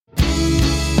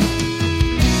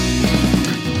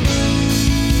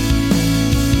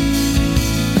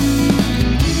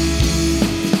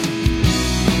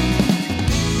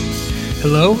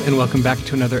Hello, and welcome back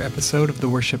to another episode of the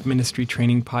Worship Ministry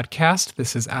Training Podcast.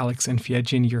 This is Alex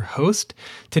Enfiedjian, your host.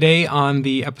 Today on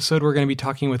the episode, we're going to be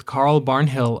talking with Carl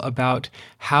Barnhill about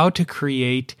how to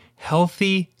create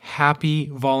healthy, happy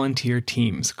volunteer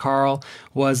teams. Carl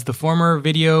was the former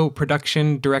video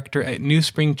production director at New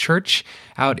Spring Church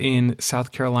out in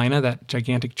South Carolina, that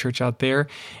gigantic church out there,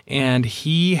 and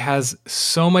he has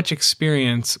so much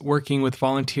experience working with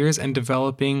volunteers and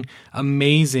developing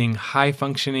amazing,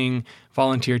 high-functioning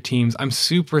volunteer teams. I'm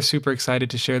super excited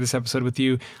to share this episode with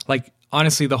you. Like,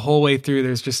 honestly, the whole way through,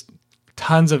 there's just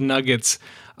tons of nuggets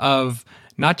of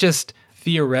not just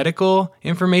theoretical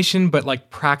information, but like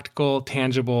practical,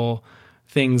 tangible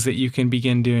things that you can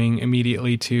begin doing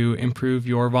immediately to improve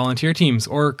your volunteer teams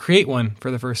or create one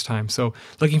for the first time. So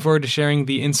looking forward to sharing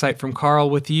the insight from Carl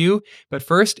with you. But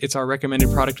first, it's our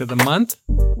recommended product of the month,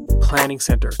 Planning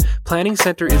Center. Planning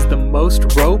Center is the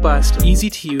most robust,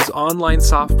 easy-to-use online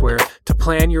software to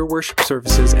plan your worship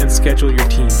services and schedule your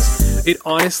teams. It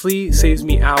honestly saves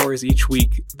me hours each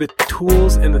week. The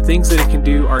tools and the things that it can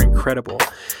do are incredible.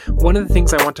 One of the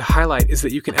things I want to highlight is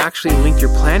that you can actually link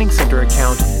your Planning Center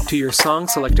account to your Song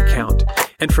Select account.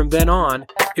 And from then on,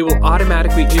 it will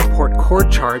automatically import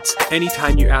chord charts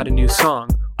anytime you add a new song.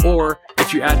 Or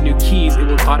if you add new keys, it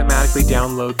will automatically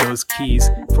download those keys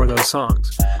for those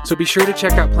songs. So be sure to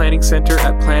check out Planning Center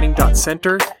at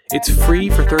planning.center. It's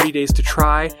free for 30 days to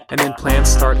try, and then plans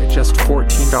start at just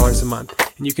 $14 a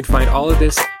month. And you can find all of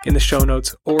this in the show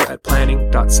notes or at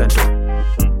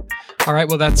planning.center. All right,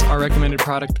 well, that's our recommended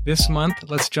product this month.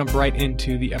 Let's jump right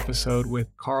into the episode with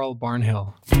Carl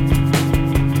Barnhill.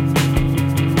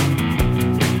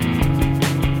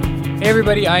 Hey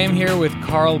everybody, I am here with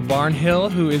Carl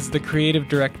Barnhill, who is the creative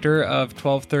director of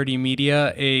 1230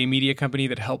 Media, a media company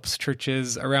that helps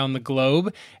churches around the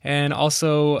globe, and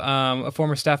also a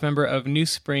former staff member of New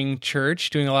Spring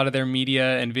Church, doing a lot of their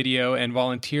media and video and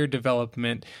volunteer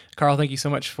development. Carl, thank you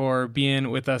so much for being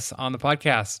with us on the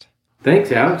podcast.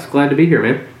 Thanks, Alex. Glad to be here,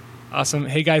 man. Awesome.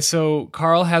 Hey guys, so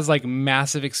Carl has like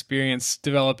massive experience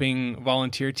developing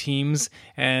volunteer teams,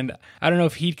 and I don't know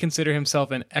if he'd consider himself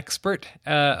an expert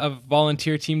of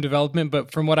volunteer team development,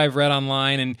 but from what I've read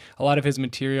online and a lot of his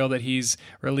material that he's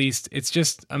released, it's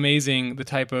just amazing the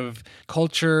type of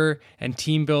culture and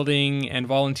team building and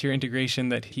volunteer integration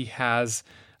that he has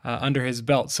under his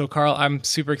belt. So Carl, I'm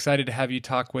super excited to have you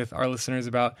talk with our listeners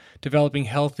about developing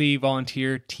healthy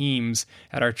volunteer teams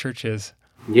at our churches.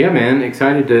 Yeah, man.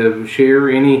 Excited to share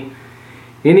any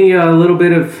little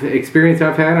bit of experience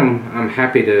I've had. I'm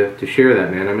happy to share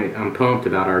that, man. I'm pumped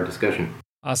about our discussion.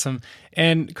 Awesome.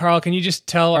 And Carl, can you just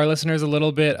tell our listeners a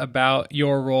little bit about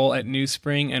your role at New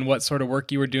Spring and what sort of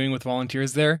work you were doing with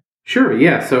volunteers there? Sure.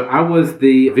 Yeah. So I was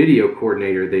the video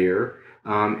coordinator there,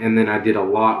 and then I did a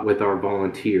lot with our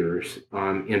volunteers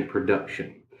in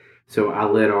production. So I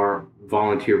led our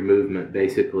volunteer movement,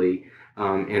 basically,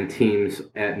 and teams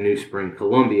at New Spring,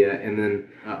 Columbia. And then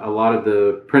a lot of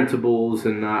the principles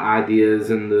and ideas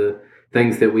and the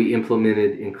things that we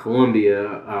implemented in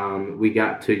Columbia, we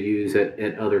got to use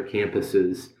at other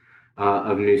campuses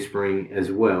of New Spring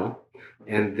as well.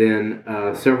 And then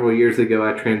several years ago,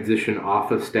 I transitioned off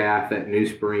of staff at New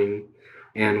Spring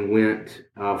and went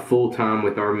full-time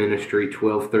with our ministry,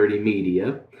 1230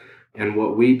 Media. And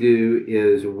what we do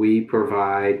is we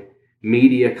provide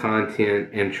media content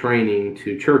and training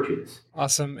to churches.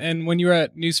 Awesome. And when you were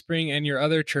at New Spring and your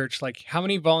other church, like how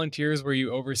many volunteers were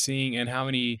you overseeing and how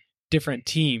many different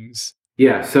teams?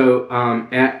 Yeah, so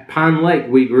at Pine Lake,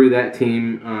 we grew that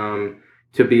team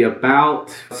to be about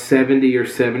 70 or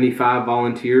 75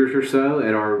 volunteers or so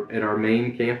at our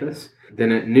main campus.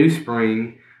 Then at New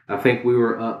Spring, I think we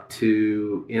were up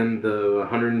to in the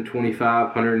 125,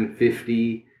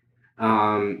 150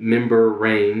 member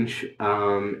range.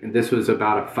 And this was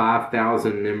about a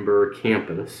 5,000 member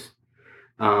campus.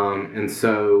 And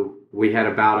so we had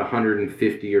about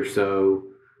 150 or so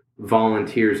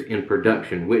volunteers in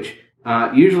production, which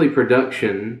usually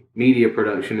media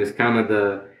production is kind of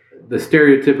the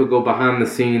stereotypical behind the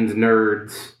scenes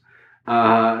nerds,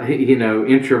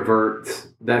 introverts.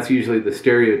 That's usually the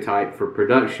stereotype for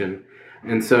production.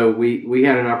 And so we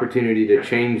had an opportunity to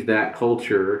change that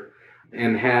culture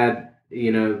and had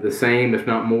the same, if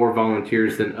not more,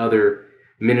 volunteers than other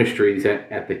ministries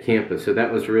at the campus. So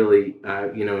that was really,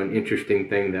 an interesting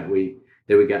thing that we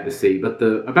got to see. But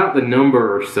about the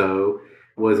number or so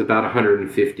was about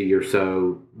 150 or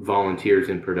so volunteers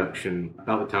in production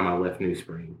about the time I left New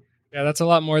Spring. Yeah, that's a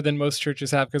lot more than most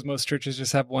churches have because most churches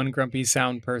just have one grumpy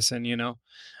sound person,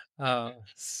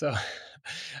 So,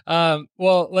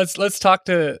 well, let's talk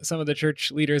to some of the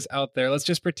church leaders out there. Let's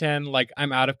just pretend like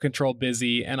I'm out of control,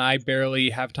 busy, and I barely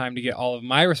have time to get all of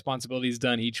my responsibilities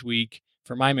done each week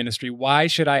for my ministry. Why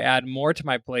should I add more to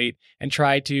my plate and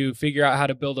try to figure out how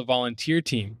to build a volunteer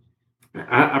team?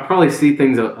 I probably see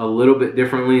things a little bit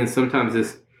differently, and sometimes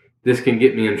this can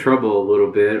get me in trouble a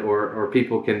little bit, or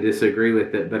people can disagree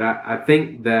with it. But I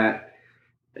think that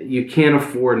you can't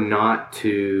afford not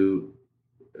to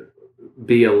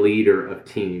be a leader of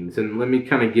teams. And let me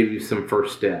kind of give you some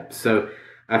first steps. So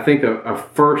I think a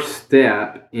first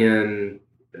step in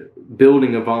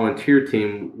building a volunteer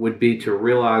team would be to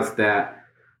realize that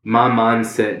my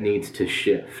mindset needs to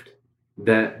shift.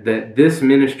 That this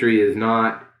ministry is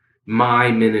not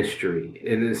my ministry,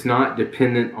 and it's not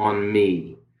dependent on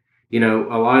me. You know,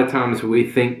 a lot of times we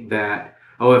think that,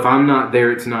 oh, if I'm not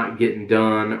there, it's not getting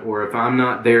done, or if I'm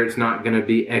not there, it's not going to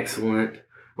be excellent,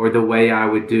 or the way I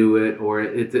would do it, or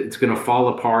it's going to fall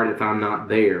apart if I'm not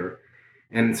there.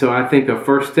 And so I think a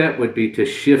first step would be to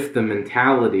shift the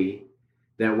mentality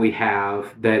that we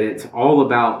have, that it's all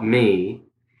about me,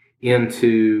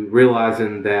 into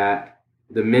realizing that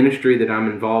the ministry that I'm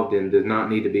involved in does not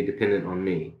need to be dependent on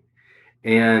me.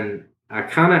 And I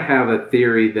kind of have a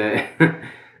theory that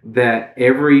that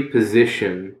every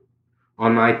position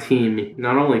on my team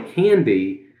not only can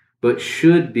be, but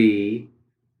should be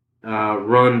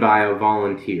run by a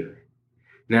volunteer.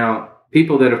 Now,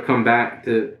 people that have come back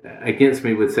against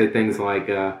me would say things like,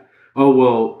 "Oh,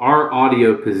 well, our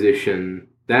audio position,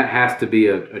 that has to be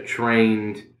a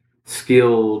trained,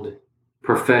 skilled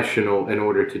professional in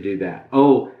order to do that.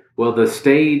 Oh, well, the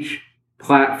stage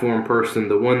platform person,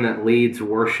 the one that leads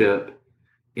worship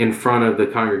in front of the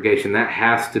congregation, that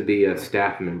has to be a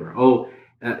staff member. Oh,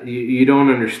 you don't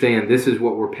understand. This is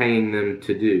what we're paying them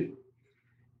to do."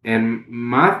 And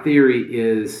my theory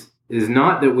is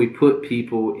not that we put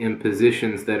people in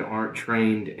positions that aren't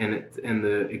trained and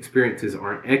the experiences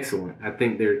aren't excellent. I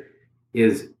think there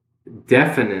is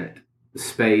definite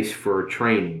space for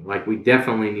training. Like, we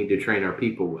definitely need to train our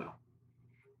people well.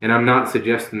 And I'm not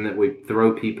suggesting that we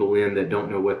throw people in that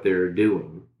don't know what they're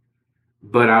doing.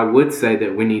 But I would say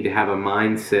that we need to have a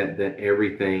mindset that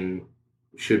everything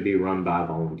should be run by a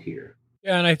volunteer.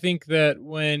 Yeah, and I think that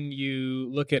when you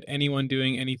look at anyone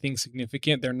doing anything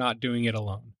significant, they're not doing it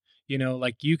alone.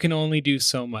 Like, you can only do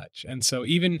so much. And so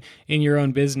even in your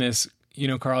own business,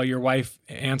 Carl, your wife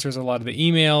answers a lot of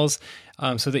the emails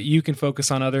so that you can focus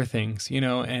on other things,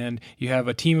 and you have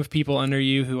a team of people under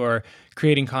you who are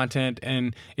creating content.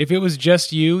 And if it was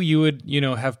just you, you would,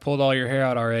 have pulled all your hair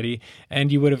out already,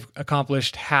 and you would have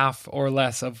accomplished half or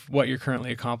less of what you're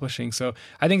currently accomplishing. So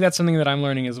I think that's something that I'm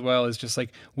learning as well, is just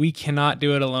like, we cannot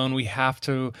do it alone. We have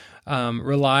to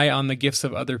rely on the gifts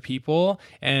of other people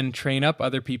and train up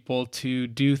other people to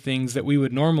do things that we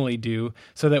would normally do,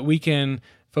 so that we can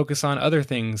focus on other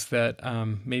things that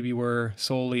maybe we're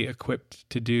solely equipped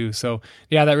to do. So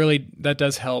yeah, that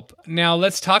does help. Now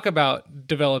let's talk about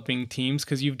developing teams,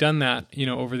 because you've done that,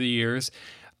 over the years.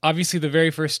 Obviously, the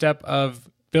very first step of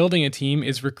building a team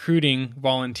is recruiting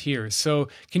volunteers. So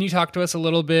can you talk to us a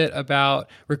little bit about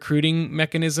recruiting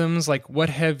mechanisms? Like, what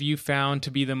have you found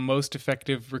to be the most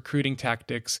effective recruiting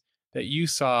tactics that you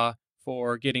saw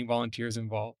for getting volunteers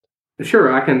involved?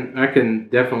 Sure, I can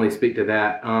definitely speak to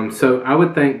that. So I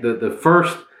would think that the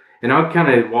first, and I'll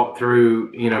kind of walk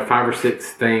through 5 or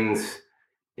 6 things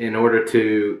in order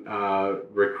to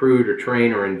recruit or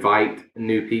train or invite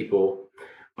new people.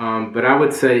 But I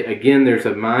would say, again, there's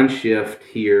a mind shift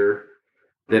here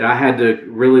that I had to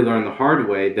really learn the hard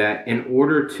way, that in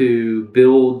order to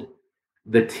build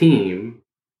the team,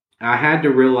 I had to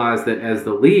realize that as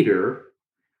the leader,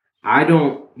 I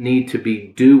don't need to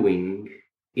be doing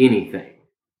anything.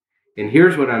 And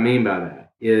here's what I mean by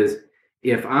that is,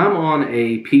 if I'm on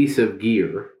a piece of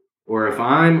gear, or if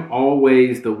I'm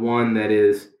always the one that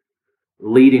is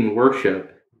leading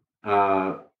worship,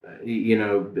 the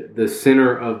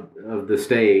center of the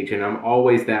stage, and I'm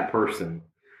always that person,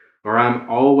 or I'm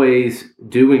always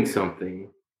doing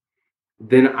something,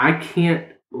 then I can't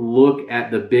look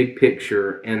at the big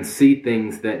picture and see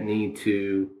things that need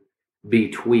to be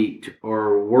tweaked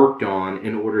or worked on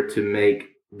in order to make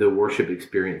the worship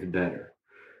experience better.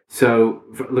 So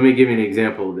let me give you an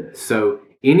example of this. So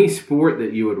any sport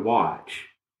that you would watch,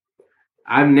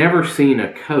 I've never seen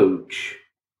a coach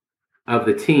of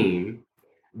the team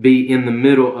be in the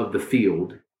middle of the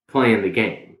field playing the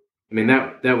game. I mean,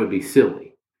 that would be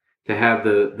silly to have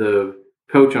the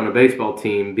coach on a baseball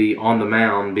team be on the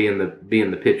mound, being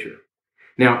the pitcher.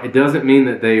 Now, it doesn't mean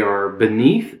that they are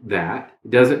beneath that.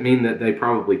 It doesn't mean that they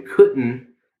probably couldn't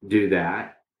do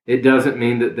that. It doesn't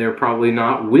mean that they're probably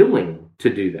not willing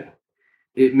to do that.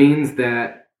 It means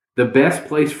that the best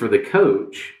place for the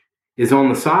coach is on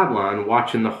the sideline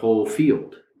watching the whole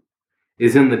field,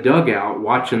 is in the dugout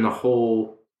watching the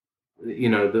whole,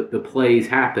 the plays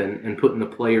happen and putting the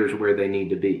players where they need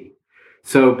to be.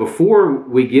 So before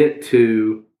we get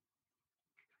to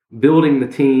building the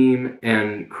team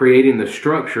and creating the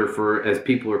structure for as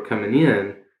people are coming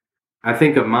in, I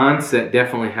think a mindset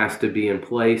definitely has to be in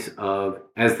place of,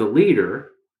 as the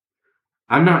leader,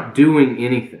 I'm not doing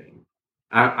anything.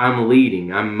 I'm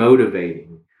leading, I'm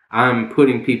motivating, I'm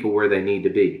putting people where they need to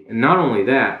be. And not only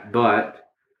that, but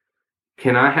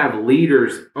can I have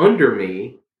leaders under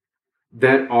me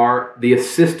that are the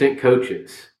assistant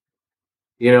coaches?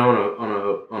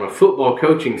 On a football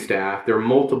coaching staff, there are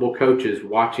multiple coaches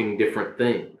watching different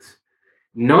things.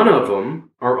 None of them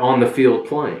are on the field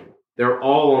playing. They're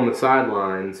all on the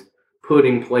sidelines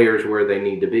putting players where they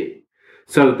need to be.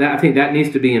 So I think that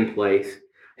needs to be in place.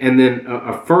 And then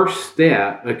a first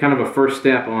step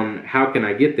on how can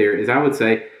I get there is, I would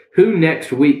say, who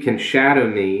next week can shadow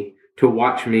me to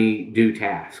watch me do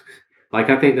tasks? Like,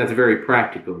 I think that's very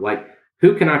practical. Like,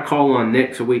 who can I call on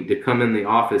next week to come in the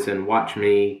office and watch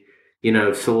me,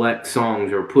 select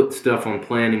songs or put stuff on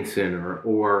Planning Center,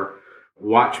 or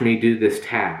watch me do this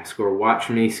task, or watch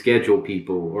me schedule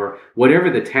people, or whatever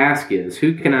the task is?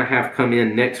 Who can I have come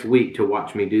in next week to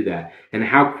watch me do that? And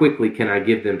how quickly can I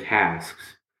give them tasks?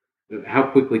 How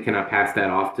quickly can I pass that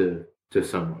off to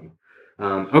someone?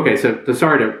 Okay, so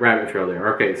sorry to rabbit trail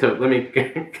there. Okay, so let me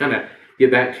kind of get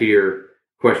back to your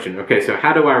question. Okay, so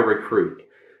how do I recruit?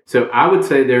 So I would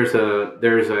say there's a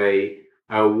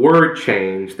word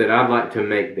change that I'd like to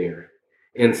make there.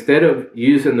 Instead of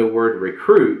using the word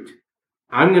recruit,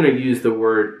 I'm going to use the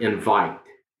word invite.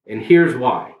 And here's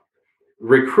why.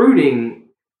 Recruiting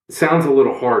sounds a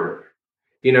little harder.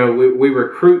 We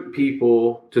recruit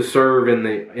people to serve in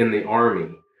the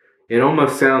Army. It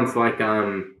almost sounds like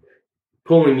I'm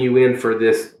pulling you in for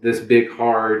this big,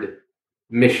 hard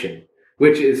mission,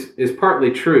 which is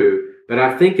partly true. But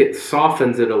I think it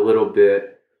softens it a little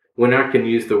bit when I can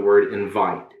use the word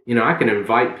invite. I can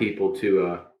invite people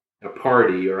to a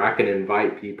party, or I can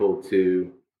invite people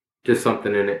to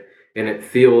something in it, and it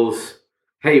feels,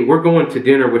 hey, we're going to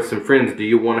dinner with some friends. Do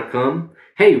you want to come?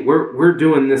 Hey, we're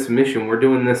doing this mission. We're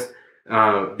doing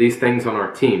these things on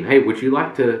our team. Hey, would you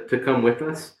like to come with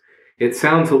us? It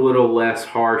sounds a little less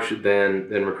harsh than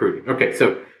recruiting. Okay,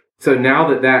 so now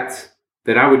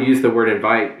that I would use the word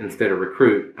invite instead of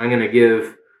recruit, I'm going to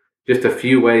give just a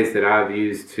few ways that I've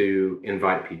used to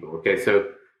invite people. Okay,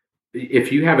 so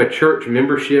if you have a church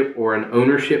membership or an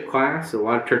ownership class, a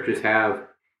lot of churches have,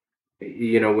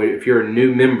 if you're a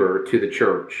new member to the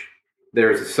church,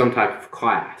 there's some type of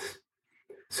class.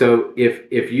 So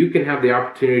if you can have the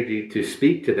opportunity to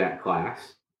speak to that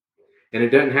class, and it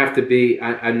doesn't have to be,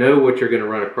 I know what you're going to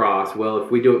run across. Well, if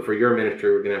we do it for your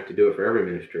ministry, we're going to have to do it for every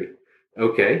ministry.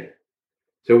 Okay.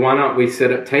 So why not we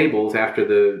set up tables after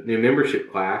the new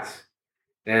membership class,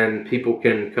 and people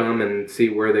can come and see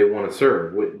where they want to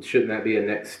serve? Shouldn't that be a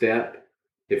next step?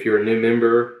 If you're a new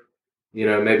member,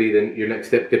 maybe then your next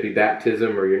step could be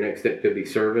baptism, or your next step could be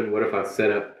serving. What if I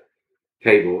set up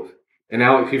tables? And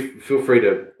Alex, you feel free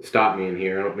to stop me in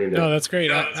here. I don't mean to. No, that's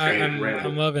great.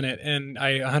 I'm loving it. And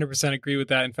I 100% agree with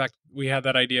that. In fact, we had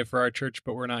that idea for our church,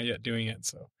 but we're not yet doing it.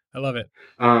 So I love it.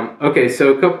 Okay,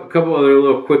 so a couple other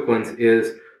little quick ones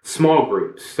is small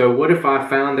groups. So what if I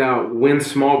found out when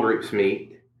small groups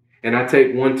meet, and I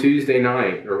take one Tuesday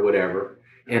night or whatever,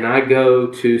 and I go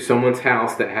to someone's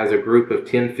house that has a group of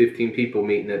 10, 15 people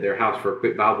meeting at their house for a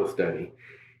quick Bible study.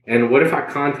 And what if I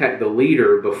contact the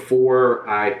leader before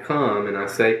I come and I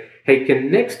say, hey,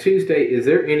 next Tuesday, is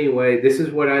there any way, this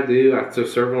is what I do, I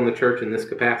serve on the church in this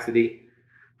capacity.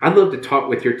 I'd love to talk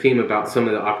with your team about some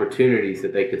of the opportunities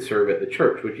that they could serve at the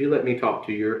church. Would you let me talk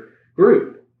to your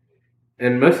group?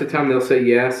 And most of the time they'll say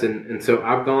yes. And so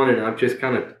I've gone and I've just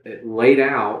kind of laid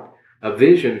out a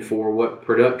vision for what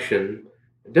production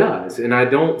does. And I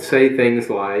don't say things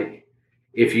like,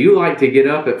 if you like to get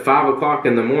up at 5 o'clock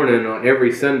in the morning on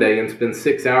every Sunday and spend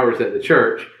 6 hours at the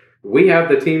church, we have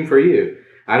the team for you.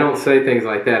 I don't say things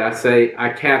like that.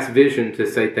 I cast vision to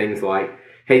say things like,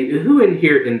 hey, who in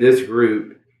here in this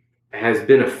group has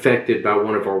been affected by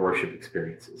one of our worship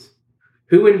experiences?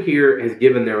 Who in here has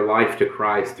given their life to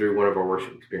Christ through one of our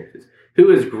worship experiences?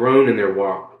 Who has grown in their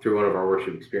walk through one of our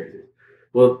worship experiences?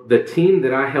 Well, the team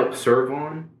that I help serve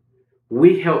on,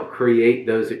 we help create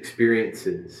those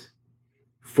experiences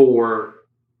for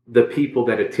the people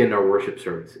that attend our worship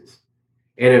services.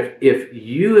 And if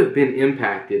you have been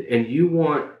impacted and you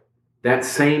want that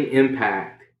same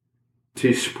impact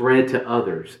to spread to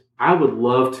others. I would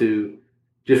love to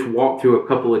just walk through a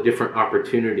couple of different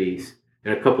opportunities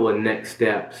and a couple of next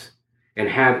steps and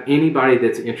have anybody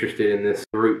that's interested in this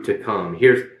group to come.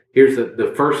 Here's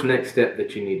the first next step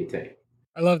that you need to take.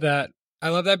 I love that. I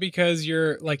love that because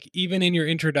you're like, even in your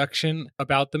introduction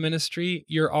about the ministry,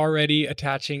 you're already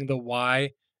attaching the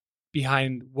why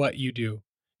behind what you do.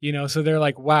 So they're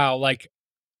like, wow, like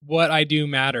what I do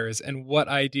matters and what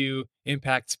I do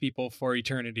impacts people for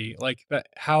eternity. Like that,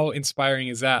 how inspiring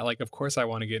is that? Like, of course I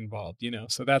want to get involved,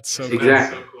 so that's so cool.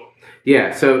 Exactly. So cool.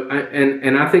 Yeah. So,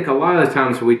 and I think a lot of the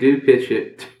times we do pitch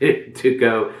it to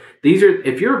go,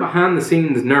 if you're a behind the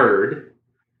scenes nerd,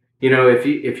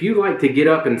 if you like to get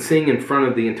up and sing in front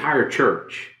of the entire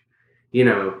church,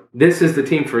 this is the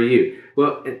team for you.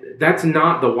 Well, that's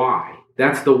not the why.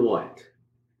 That's the what.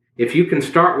 If you can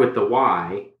start with the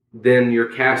why, then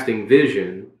you're casting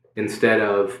vision instead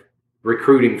of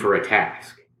recruiting for a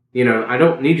task. I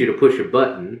don't need you to push a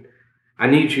button. I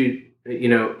need you,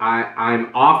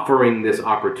 I'm offering this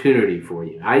opportunity for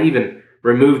you. I even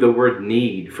remove the word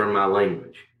need from my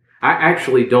language. I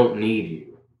actually don't need you.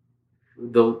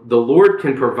 The Lord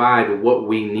can provide what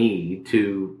we need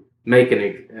to make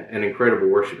an incredible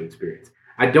worship experience.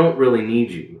 I don't really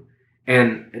need you.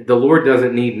 And the Lord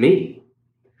doesn't need me.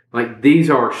 Like, these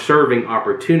are serving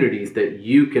opportunities that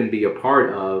you can be a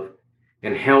part of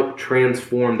and help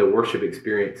transform the worship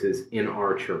experiences in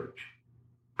our church.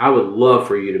 I would love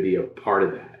for you to be a part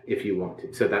of that if you want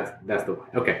to. So that's the why.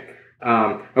 Okay.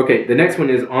 Okay. The next one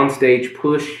is on stage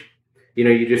push.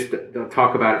 You just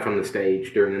talk about it from the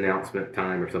stage during announcement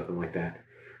time or something like that.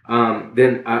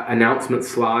 Then announcement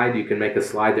slide. You can make a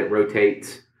slide that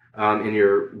rotates in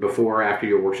your before or after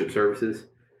your worship services.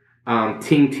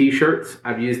 Team T-shirts.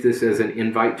 I've used this as an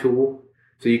invite tool.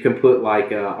 So you can put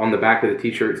like on the back of the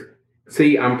T-shirts,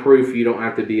 see, I'm proof you don't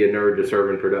have to be a nerd to serve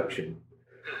in production.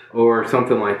 Or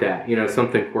something like that,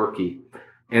 something quirky.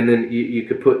 And then you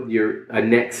could put a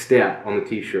next step on the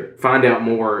T-shirt. Find out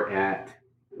more at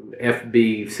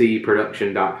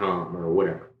fbcproduction.com or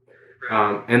whatever.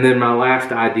 And then my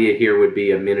last idea here would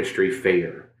be a ministry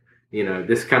fair.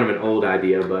 This is kind of an old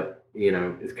idea, but,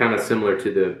 it's kind of similar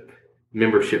to the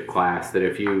membership class, that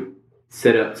if you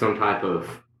set up some type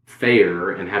of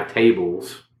fair and have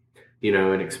tables,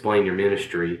 and explain your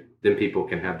ministry, then people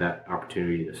can have that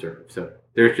opportunity to serve. So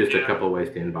there's just a couple of ways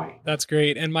to invite. That's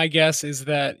great. And my guess is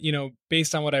that,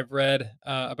 based on what I've read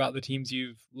about the teams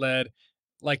you've led,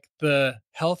 like the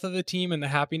health of the team and the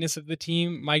happiness of the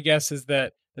team, my guess is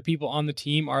that the people on the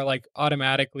team are like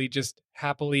automatically just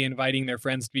happily inviting their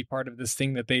friends to be part of this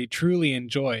thing that they truly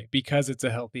enjoy because it's a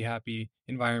healthy, happy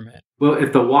environment. Well,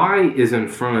 if the why is in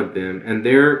front of them and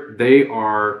they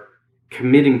are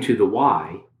committing to the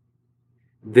why,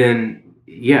 then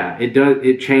yeah,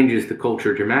 it changes the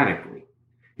culture dramatically.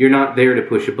 You're not there to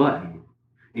push a button.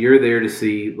 You're there to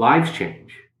see lives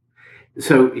change.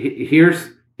 So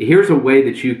here's a way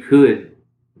that you could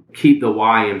keep the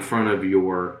why in front of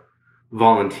your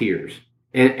volunteers.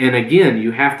 And again,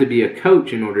 you have to be a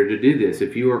coach in order to do this.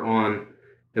 If you were on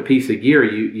a piece of gear,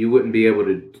 you wouldn't be able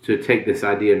to take this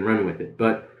idea and run with it.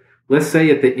 But let's say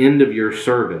at the end of your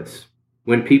service,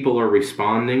 when people are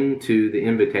responding to the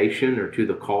invitation or to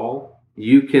the call,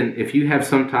 you can, if you have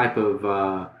some type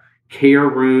of care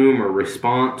room or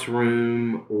response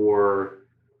room or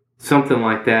something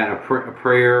like that, a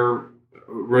prayer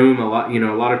room.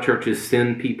 A lot of churches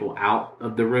send people out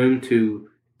of the room to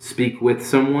speak with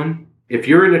someone. If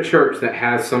you're in a church that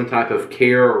has some type of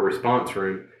care or response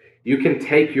room, you can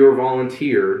take your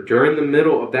volunteer during the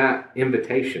middle of that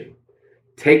invitation,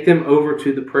 take them over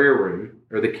to the prayer room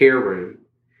or the care room,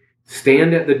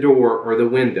 stand at the door or the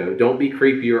window. Don't be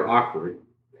creepy or awkward,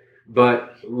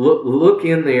 but look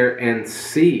in there and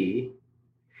see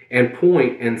and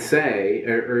point and say,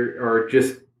 or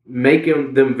just make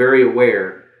them very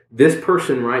aware, this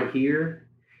person right here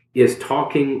is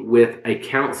talking with a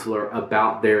counselor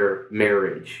about their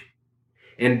marriage.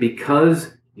 And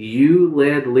because you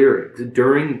led lyrics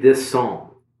during this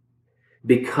song,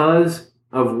 because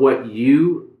of what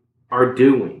you are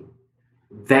doing,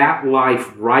 that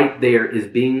life right there is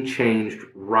being changed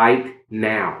right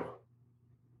now.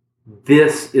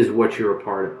 This is what you're a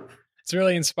part of. It's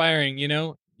really inspiring,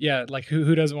 Yeah, like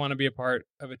who doesn't want to be a part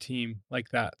of a team like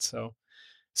that?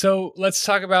 So let's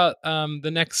talk about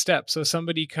the next step. So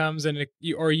somebody comes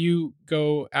or you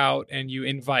go out and you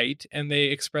invite and they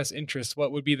express interest.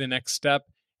 What would be the next step?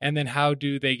 And then how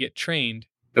do they get trained?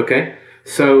 Okay.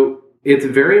 So it's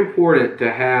very important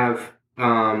to have,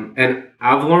 and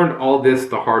I've learned all this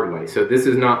the hard way. So this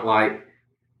is not like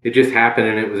it just happened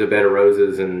and it was a bed of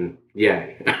roses and Yeah.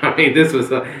 I mean, this was,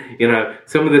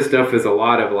 some of this stuff is a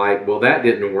lot of like, well, that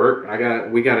didn't work.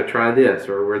 We got to try this,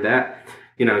 or we're that,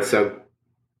 so,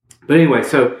 but anyway,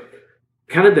 so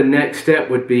kind of the next step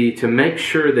would be to make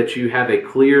sure that you have a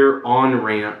clear on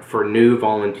ramp for new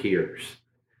volunteers.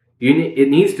 It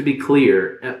needs to be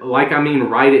clear.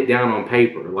 Write it down on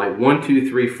paper. Like 1, 2,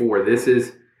 3, 4. This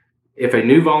is, if a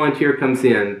new volunteer comes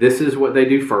in, this is what they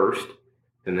do first,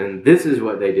 and then this is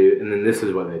what they do, and then this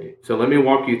is what they do. So let me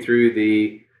walk you through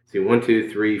the 1, 2,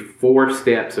 3, 4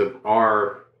 steps of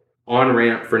our on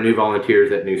ramp for new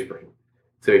volunteers at New Spring.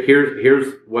 So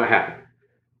here's what happened.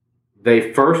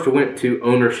 They first went to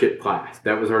ownership class.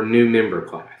 That was our new member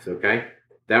class. Okay,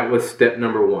 that was step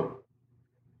number 1.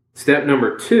 Step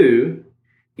number 2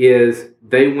 is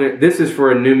this is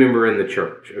for a new member in the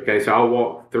church. Okay, so I'll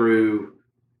walk through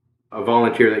a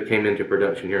volunteer that came into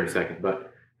production here in a second.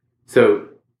 But so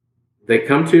they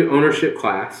come to ownership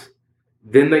class,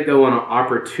 then they go on an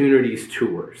opportunities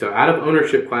tour. So out of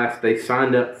ownership class, they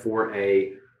signed up for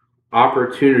a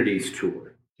opportunities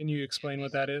tour. Can you explain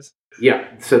what that is?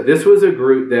 Yeah. So this was a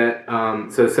group that,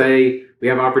 so say we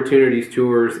have opportunities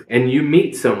tours and you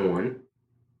meet someone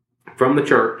from the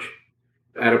church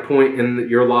at a point in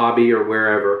your lobby or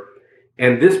wherever,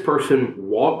 and this person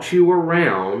walks you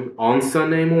around on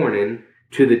Sunday morning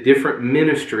to the different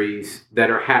ministries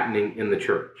that are happening in the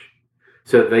church.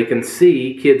 So they can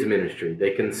see kids ministry,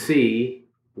 they can see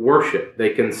worship, they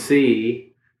can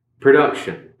see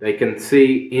production, they can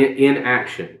see in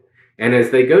action. And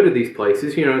as they go to these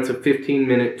places, it's a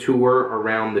 15-minute tour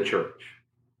around the church.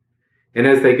 And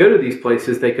as they go to these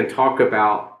places, they can talk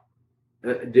about,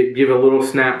 give a little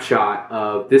snapshot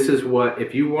of, this is what,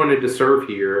 if you wanted to serve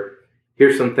here,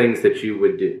 here's some things that you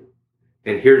would do.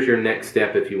 And here's your next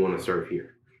step if you want to serve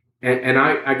here. And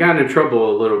I got in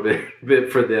trouble a little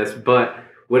bit for this, but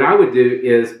what I would do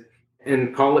is,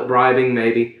 and call it bribing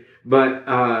maybe,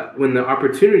 but when the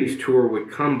opportunities tour would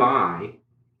come by,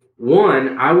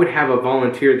 one, I would have a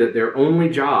volunteer that their only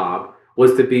job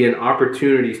was to be an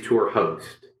opportunities tour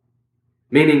host.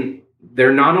 Meaning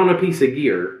they're not on a piece of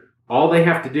gear. All they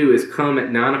have to do is come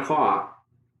at 9 o'clock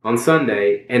on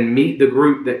Sunday and meet the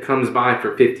group that comes by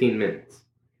for 15 minutes.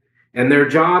 And their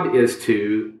job is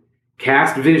to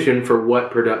cast vision for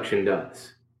what production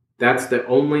does. That's the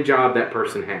only job that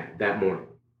person had that morning.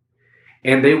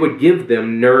 And they would give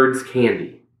them nerds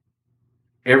candy,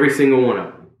 every single one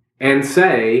of them, and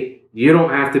say, you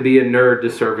don't have to be a nerd to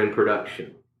serve in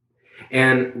production.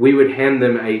 And we would hand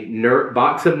them a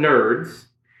box of nerds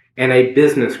and a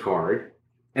business card.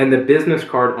 And the business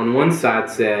card on one side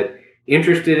said,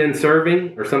 interested in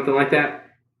serving, or something like that.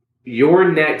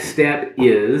 Your next step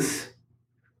is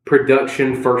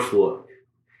production first look.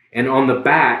 And on the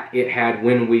back, it had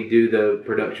when we do the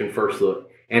production first look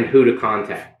and who to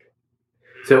contact.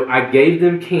 So I gave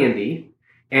them candy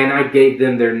and I gave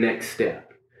them their next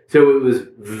step. So it was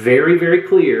very, very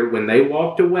clear when they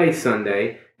walked away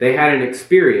Sunday, they had an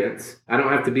experience. I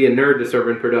don't have to be a nerd to serve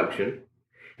in production.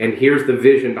 And here's the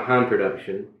vision behind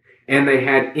production. And they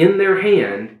had in their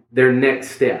hand their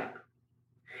next step.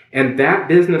 And that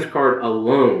business card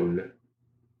alone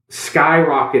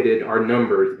skyrocketed our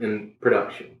numbers in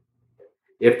production.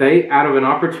 If they, out of an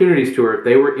opportunities tour, if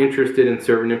they were interested in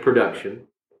serving in production,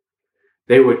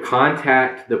 they would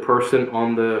contact the person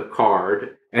on the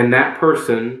card, and that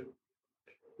person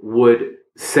would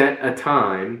set a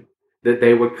time that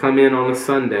they would come in on a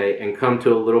Sunday and come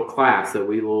to a little class that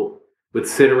would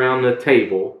sit around the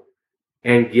table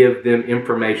and give them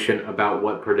information about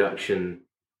what production,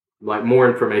 like more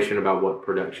information about what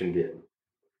production did.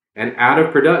 And out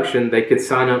of production, they could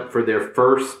sign up for their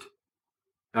first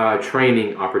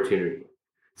training opportunity.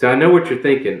 So I know what you're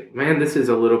thinking, man, this is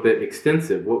a little bit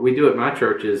extensive. What we do at my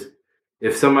church is,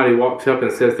 if somebody walks up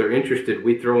and says they're interested,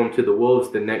 we throw them to the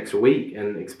wolves the next week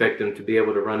and expect them to be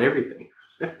able to run everything.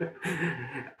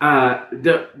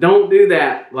 Don't do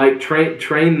that. Like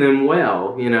train them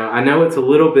well. I know it's a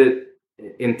little bit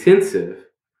intensive,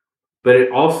 but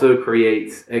it also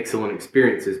creates excellent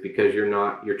experiences because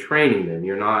you're training them.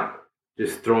 You're not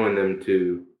just throwing them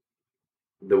to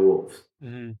the wolves.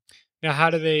 Mm-hmm. Now,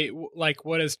 how do they,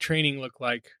 what does training look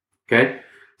like? Okay.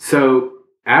 So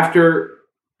after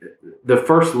the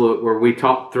first look, where we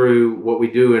talk through what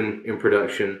we do in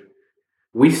production,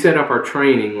 we set up our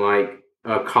training like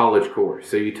a college course.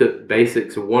 So you took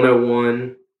basics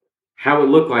 101. How it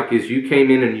looked like is you came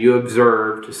in and you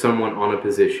observed someone on a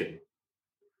position.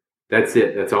 That's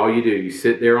it. That's all you do. You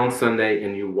sit there on Sunday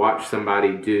and you watch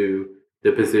somebody do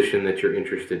the position that you're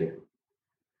interested in.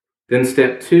 Then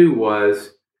step 2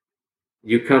 was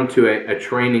you come to a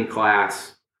training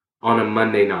class on a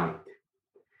Monday night.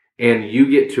 and you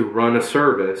get to run a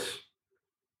service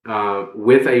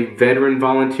with a veteran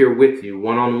volunteer with you,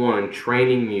 one-on-one,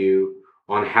 training you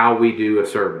on how we do a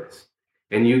service.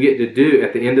 And you get to do,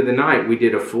 at the end of the night, we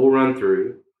did a full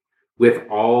run-through with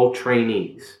all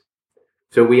trainees.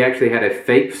 So we actually had a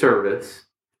fake service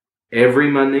every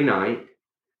Monday night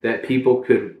that people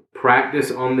could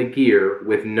practice on the gear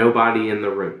with nobody in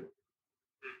the room.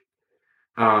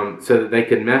 So that they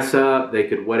could mess up, they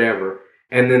could whatever.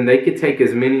 And then they could take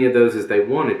as many of those as they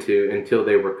wanted to until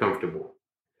they were comfortable.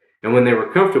 And when they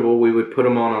were comfortable, we would put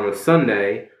them on a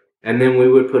Sunday, and then we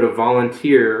would put a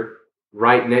volunteer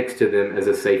right next to them as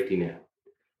a safety net.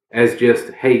 As just,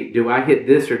 hey, do I hit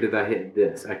this or did I hit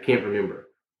this? I can't remember.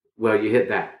 Well, you hit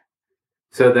that.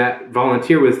 So that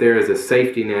volunteer was there as a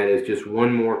safety net, as just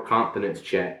one more confidence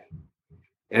check.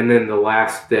 And then the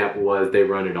last step was they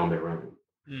run it on their own.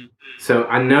 Mm-hmm. So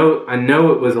I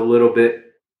know it was a little bit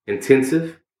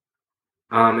intensive,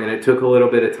 and it took a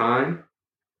little bit of time.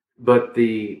 But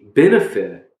the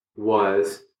benefit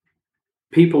was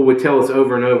people would tell us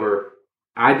over and over,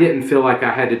 I didn't feel like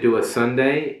I had to do a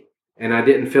Sunday, and I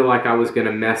didn't feel like I was going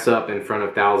to mess up in front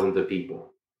of thousands of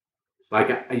people. Like,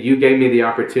 you gave me the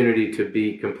opportunity to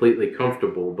be completely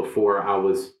comfortable before I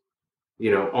was,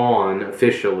 on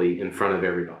officially in front of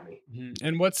everybody. Mm-hmm.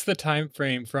 And what's the time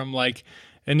frame from like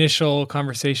initial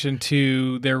conversation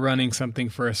to they're running something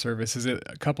for a service? Is it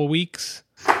a couple weeks?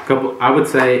 I would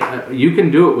say you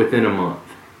can do it within a month.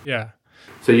 Yeah.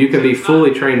 So you can be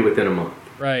fully trained within a month.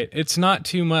 Right. It's not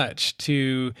too much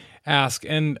to ask.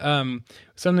 And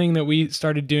something that we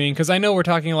started doing, because I know we're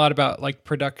talking a lot about like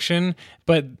production,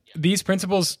 but these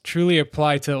principles truly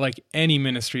apply to like any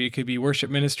ministry. It could be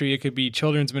worship ministry, it could be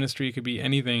children's ministry, it could be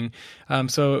anything.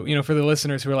 So, for the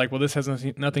listeners who are like, well, this has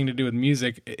nothing to do with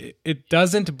music, it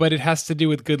doesn't, but it has to do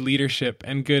with good leadership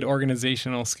and good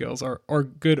organizational skills or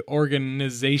good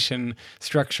organization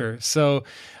structure. So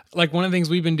like one of the things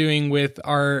we've been doing with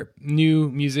our new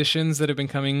musicians that have been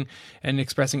coming and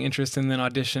expressing interest and then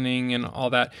auditioning and all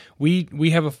that, we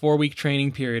have a 4-week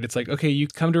training period. It's like, okay, you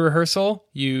come to rehearsal,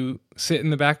 you sit in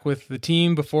the back with the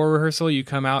team before rehearsal, you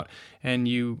come out and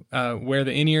you wear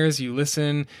the in-ears, you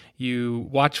listen, you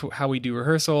watch how we do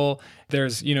rehearsal.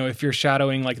 There's, if you're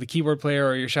shadowing like the keyboard player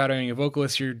or you're shadowing a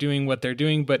vocalist, you're doing what they're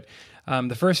doing, but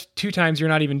the first 2 times you're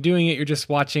not even doing it, you're just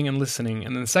watching and listening.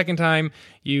 And then the second time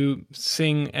you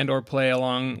sing and or play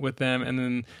along with them. And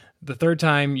then the third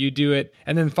time you do it.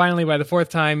 And then finally by the 4th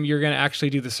time, you're going to actually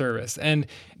do the service. And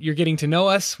you're getting to know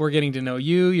us. We're getting to know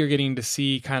you. You're getting to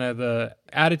see kind of the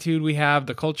attitude we have,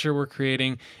 the culture we're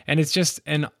creating. And it's just,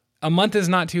 a month is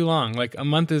not too long. Like a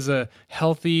month is a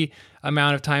healthy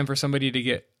amount of time for somebody to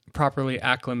get properly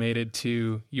acclimated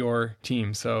to your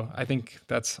team. So I think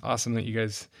that's awesome that you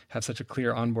guys have such a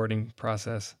clear onboarding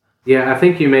process. Yeah, I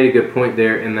think you made a good point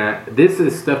there in that this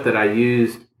is stuff that I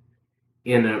used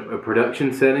in a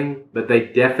production setting, but they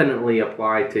definitely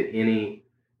apply to any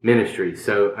ministry.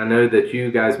 So I know that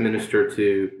you guys minister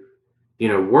to,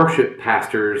 worship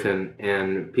pastors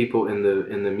and people in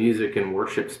the music and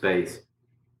worship space.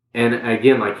 And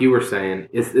again, like you were saying,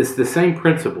 it's the same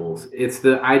principles. It's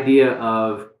the idea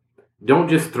of don't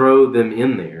just throw them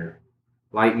in there.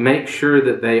 Like, make sure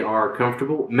that they are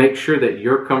comfortable. Make sure that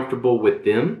you're comfortable with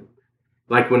them.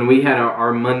 Like when we had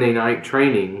our Monday night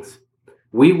trainings,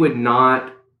 we would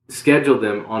not schedule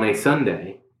them on a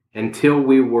Sunday until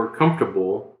we were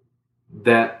comfortable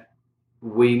that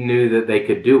we knew that they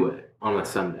could do it on a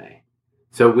Sunday.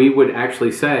 So we would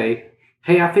actually say,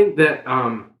 hey, I think that,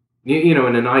 in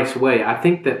a nice way, I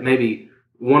think that maybe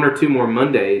 1 or 2 more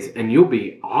Mondays and you'll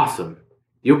be awesome.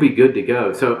 You'll be good to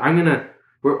go. So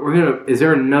we're gonna, is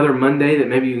there another Monday that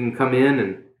maybe you can come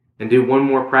in and do one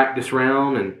more practice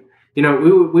round? And,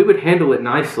 we would handle it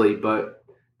nicely, but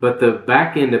the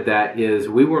back end of that is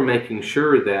we were making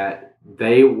sure that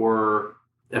they were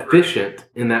efficient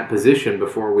in that position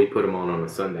before we put them on a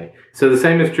Sunday. So the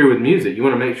same is true with music. You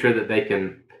want to make sure that they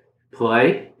can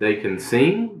play, they can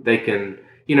sing, they can,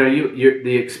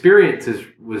 the experience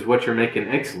was what you're making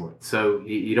excellent. So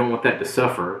you don't want that to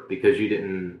suffer because you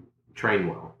didn't train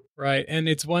well. Right. And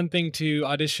it's one thing to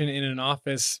audition in an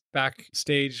office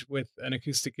backstage with an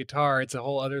acoustic guitar. It's a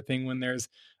whole other thing when there's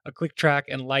a click track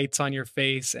and lights on your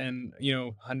face and,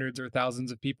 hundreds or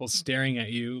thousands of people staring at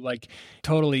you, like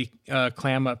totally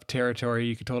clam up territory.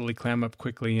 You could totally clam up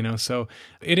quickly, So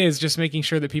it is just making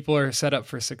sure that people are set up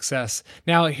for success.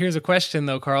 Now, here's a question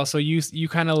though, Carl. So you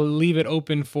kind of leave it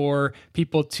open for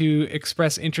people to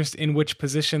express interest in which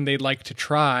position they'd like to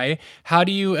try. How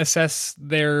do you assess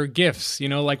their gifts?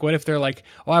 Like what if they're like,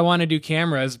 oh, I want to do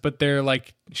cameras, but they're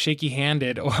like shaky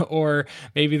handed, or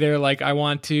maybe they're like, I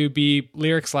want to be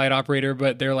lyric slide operator,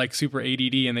 but they're like super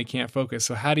ADD and they can't focus.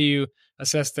 So how do you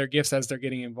assess their gifts as they're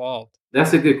getting involved?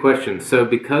 That's a good question. So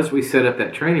because we set up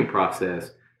that training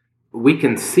process, we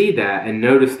can see that and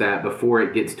notice that before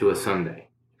it gets to a Sunday.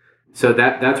 So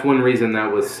that's one reason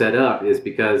that was set up, is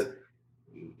because,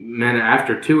 man,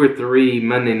 after 2 or 3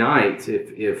 Monday nights,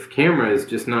 if camera is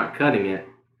just not cutting it,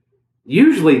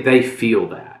 usually they feel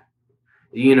that.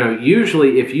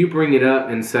 Usually if you bring it up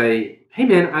and say, "Hey,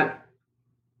 man,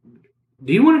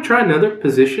 do you want to try another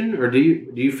position, or do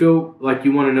you feel like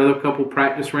you want another couple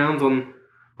practice rounds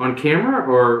on camera,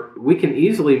 or we can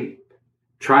easily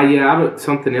try you out at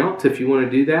something else if you want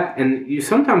to do that." And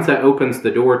sometimes that opens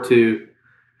the door to,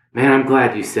 "Man, I'm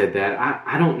glad you said that.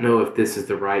 I don't know if this is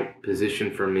the right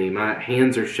position for me. My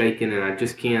hands are shaking and I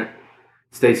just can't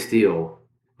stay still."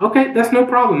 Okay, that's no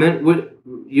problem, man.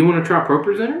 You want to try Pro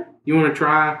Presenter? You want to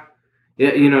try?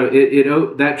 Yeah,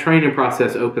 that training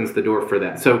process opens the door for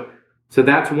that. So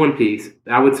that's one piece.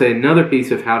 I would say another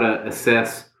piece of how to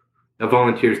assess a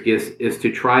volunteer's gifts is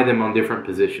to try them on different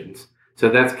positions. So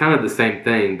that's kind of the same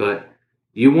thing, but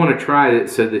you want to try it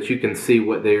so that you can see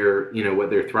what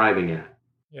they're thriving at.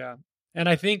 Yeah. And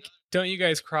I think, don't you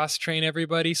guys cross train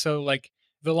everybody? So like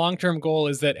the long-term goal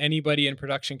is that anybody in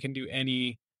production can do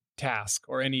any task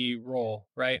or any role,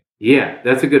 right? Yeah,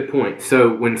 that's a good point.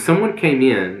 So when someone came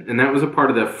in, and that was a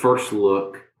part of the first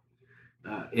look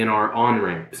in our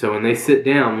on-ramp. So when they sit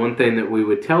down, one thing that we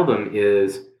would tell them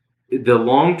is the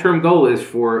long-term goal is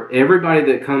for everybody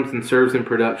that comes and serves in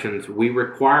productions, we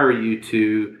require you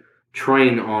to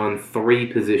train on 3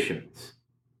 positions.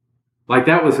 Like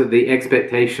that was the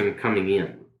expectation coming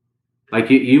in. Like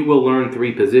you will learn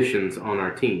 3 positions on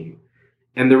our team.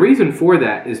 And the reason for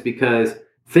that is because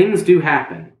things do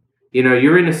happen.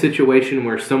 You're in a situation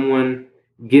where someone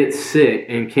gets sick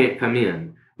and can't come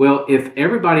in. Well, if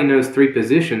everybody knows 3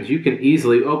 positions, you can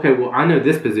easily, okay, well, I know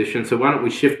this position, so why don't we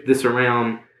shift this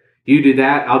around? You do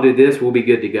that, I'll do this, we'll be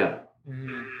good to go.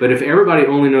 Mm-hmm. But if everybody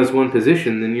only knows 1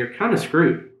 position, then you're kind of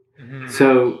screwed. Mm-hmm.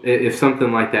 So if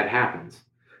something like that happens.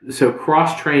 So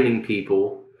cross-training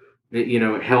people,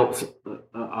 it helps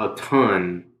a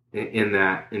ton in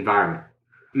that environment.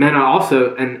 Man, I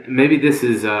also, and maybe this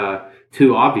is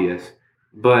too obvious,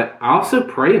 but I also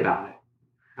pray about it.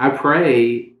 I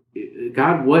pray,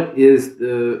 God, what is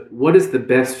the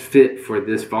best fit for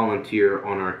this volunteer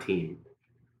on our team?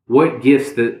 What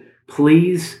gifts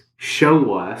please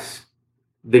show us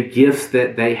the gifts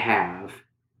that they have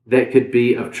that could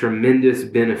be of tremendous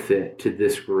benefit to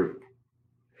this group.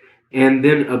 And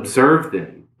then observe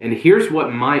them. And here's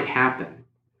what might happen.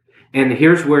 And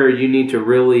here's where you need to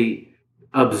really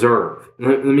observe.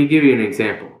 Let me give you an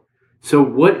example. So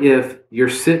what if you're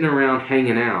sitting around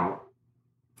hanging out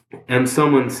and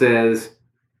someone says,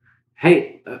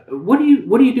 "Hey, what do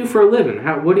you do for a living?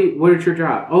 What is your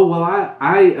job?" "Oh, well,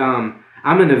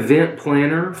 I'm an event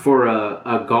planner for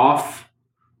a golf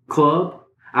club.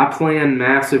 I plan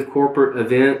massive corporate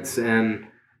events and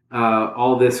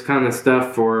all this kind of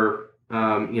stuff for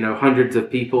hundreds of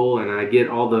people, and I get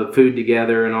all the food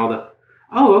together and all the."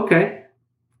 "Oh, okay."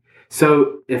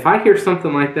 So if I hear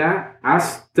something like that, I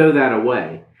stow that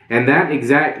away. And that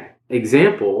exact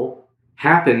example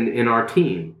happened in our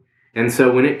team. And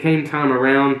so when it came time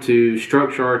around to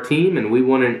structure our team and we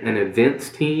wanted an events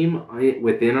team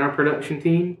within our production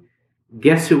team,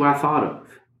 guess who I thought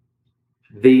of?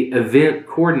 The event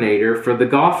coordinator for the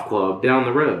golf club down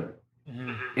the road.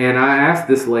 Mm-hmm. And I asked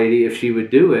this lady if she would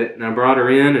do it, and I brought her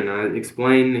in and I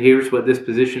explained, here's what this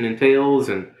position entails,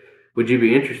 and would you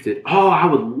be interested? "Oh, I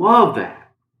would love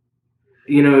that."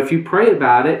 If you pray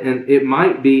about it, and it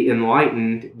might be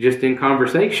enlightened just in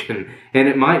conversation, and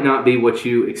it might not be what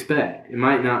you expect. It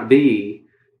might not be,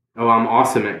 "Oh, I'm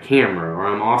awesome at camera," or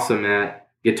 "I'm awesome at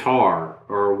guitar,"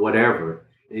 or whatever.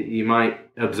 You might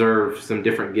observe some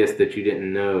different gifts that you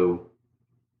didn't know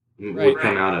would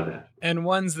come out of that. And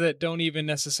ones that don't even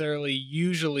necessarily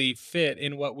usually fit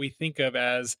in what we think of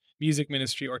as music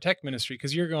ministry or tech ministry,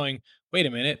 because you're going, wait a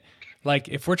minute, like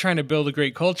if we're trying to build a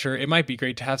great culture, it might be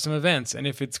great to have some events. And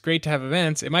if it's great to have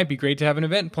events, it might be great to have an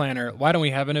event planner. Why don't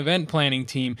we have an event planning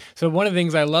team? So one of the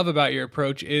things I love about your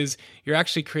approach is you're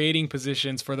actually creating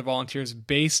positions for the volunteers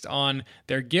based on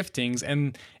their giftings.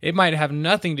 And it might have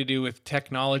nothing to do with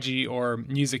technology or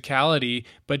musicality,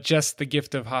 but just the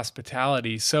gift of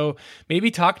hospitality. So maybe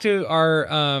talk to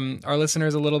our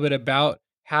listeners a little bit about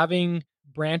having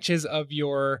branches of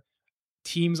your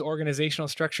team's organizational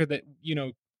structure that,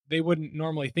 they wouldn't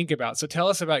normally think about. So tell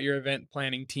us about your event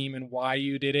planning team and why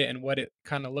you did it and what it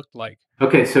kind of looked like.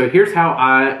 Okay, so here's how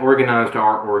I organized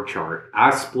our org chart.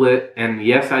 I split, and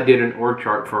yes, I did an org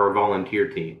chart for our volunteer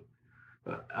team.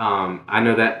 I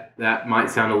know that might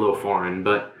sound a little foreign,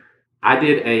 but I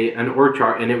did an org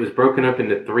chart, and it was broken up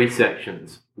into 3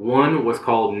 sections. One was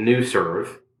called New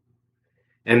Serve,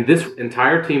 and this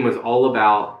entire team was all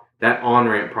about that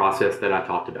on-ramp process that I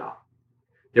talked about.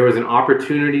 There was an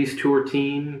opportunities tour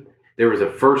team, there was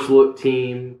a first look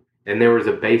team, and there was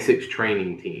a basics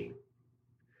training team,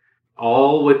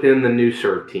 all within the New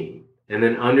Serve team. And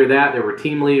then under that, there were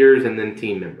team leaders and then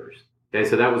team members. Okay,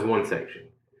 so that was one section.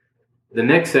 The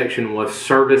next section was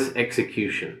service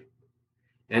execution.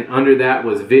 And under that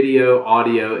was video,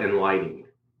 audio, and lighting.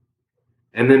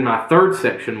 And then my third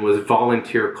section was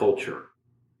volunteer culture.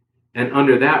 And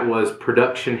under that was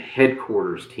production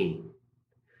headquarters team.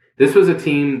 This was a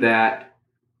team that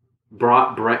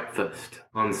brought breakfast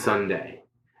on Sunday,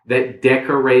 that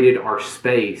decorated our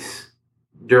space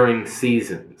during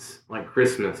seasons like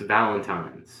Christmas,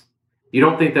 Valentine's. You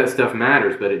don't think that stuff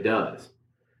matters, but it does.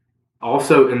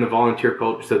 Also in the volunteer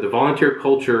culture, so the volunteer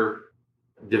culture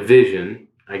division,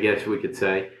 I guess we could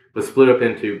say, was split up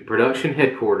into production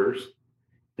headquarters,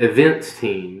 events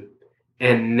team,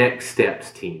 and next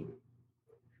steps team.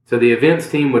 So the events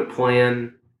team would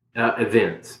plan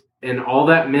events. And all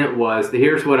that meant was,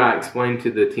 here's what I explained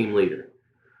to the team leader.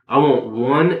 I want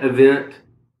one event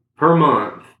per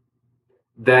month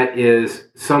that is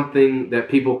something that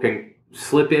people can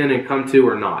slip in and come to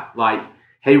or not. Like,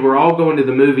 hey, we're all going to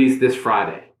the movies this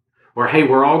Friday. Or, hey,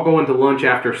 we're all going to lunch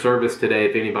after service today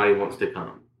if anybody wants to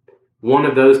come. One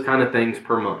of those kind of things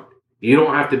per month. You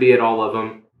don't have to be at all of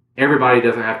them. Everybody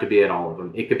doesn't have to be at all of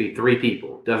them. It could be 3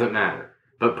 people. Doesn't matter.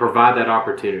 But provide that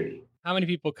opportunity. How many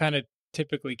people kind of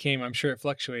typically came? I'm sure it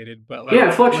fluctuated, but yeah,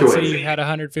 it fluctuated. Let's say you had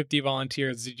 150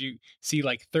 volunteers. Did you see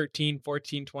like 13,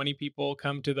 14, 20 people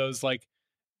come to those like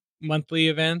monthly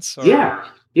events? Or?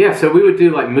 Yeah. So we would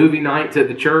do like movie nights at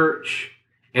the church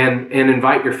and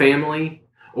invite your family,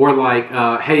 or like,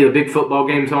 hey, the big football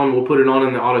game's on. We'll put it on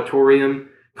in the auditorium.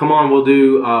 Come on, we'll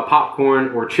do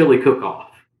popcorn or chili cook-off.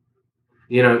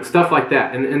 Stuff like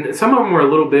that. And some of them were a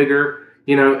little bigger.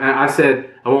 I said,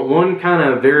 I want one kind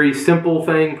of very simple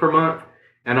thing per month,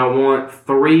 and I want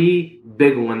 3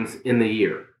 big ones in the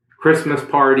year. Christmas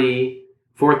party,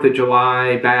 4th of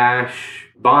July, bash,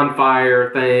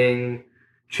 bonfire thing,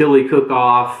 chili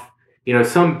cook-off,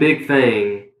 some big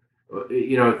thing,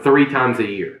 3 times a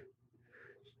year.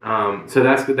 So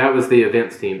that was the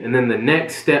events team. And then the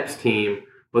next steps team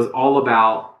was all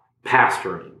about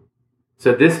pastoring.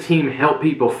 So this team helped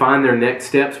people find their next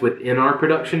steps within our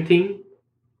production team.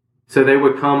 So they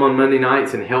would come on Monday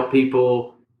nights and help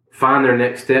people find their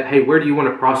next step. Hey, where do you want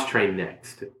to cross-train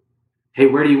next? Hey,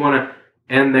 where do you want to...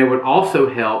 And they would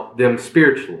also help them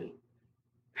spiritually.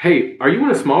 Hey, are you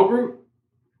in a small group?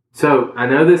 So I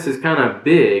know this is kind of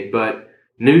big, but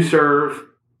New Serve,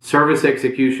 service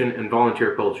execution, and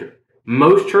volunteer culture.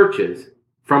 Most churches,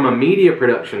 from a media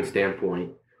production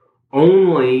standpoint,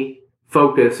 only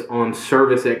focus on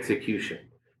service execution.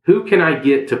 Who can I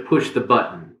get to push the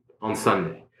button on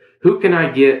Sunday? Who can I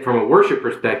get from a worship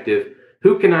perspective?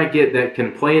 Who can I get that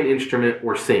can play an instrument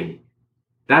or sing?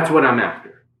 That's what I'm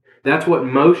after. That's what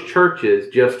most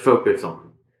churches just focus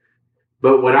on.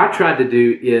 But what I tried to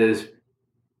do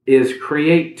is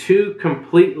create 2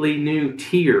 completely new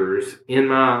tiers in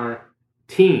my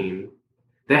team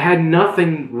that had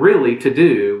nothing really to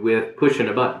do with pushing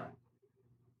a button.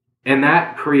 And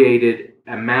that created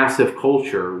a massive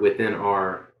culture within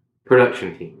our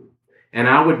production team. And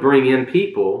I would bring in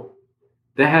people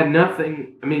that had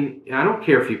nothing. I mean, I don't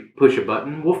care if you push a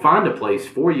button. We'll find a place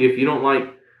for you. If you don't like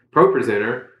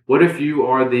ProPresenter, what if you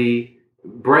are the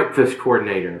breakfast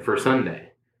coordinator for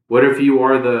Sunday? What if you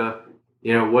are the,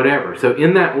 whatever. So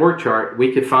in that org chart,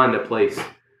 we could find a place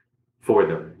for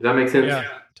them. Does that make sense? Yeah,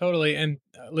 totally. And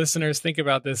listeners, think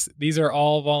about this. These are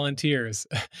all volunteers.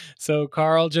 So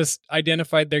Carl just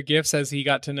identified their gifts as he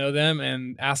got to know them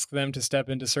and asked them to step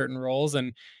into certain roles.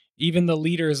 And even the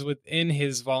leaders within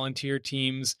his volunteer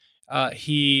teams,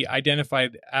 he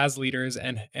identified as leaders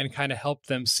and kind of helped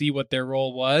them see what their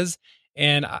role was.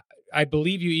 And I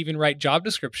believe you even write job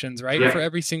descriptions, right? Yeah. For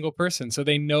every single person. So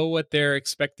they know what they're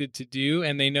expected to do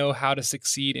and they know how to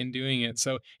succeed in doing it.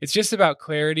 So it's just about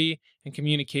clarity and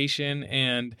communication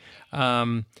and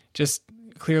just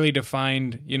clearly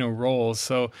defined, roles.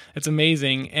 So it's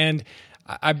amazing. And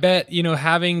I bet,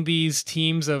 having these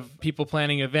teams of people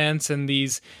planning events and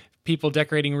these people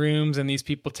decorating rooms and these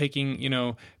people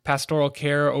taking, pastoral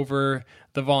care over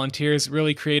the volunteers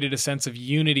really created a sense of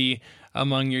unity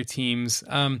among your teams.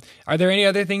 Are there any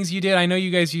other things you did? I know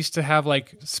you guys used to have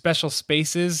like special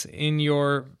spaces in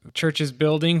your church's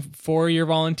building for your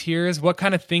volunteers. What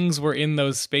kind of things were in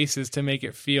those spaces to make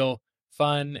it feel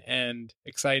fun and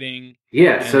exciting.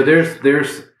 Yeah. So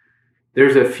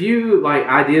there's a few like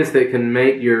ideas that can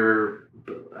make your.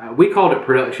 We called it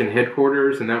production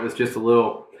headquarters, and that was just a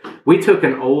little. We took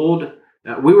an old.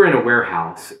 We were in a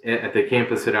warehouse at the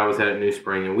campus that I was at New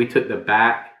Spring, and we took the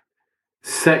back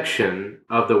section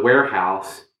of the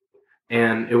warehouse,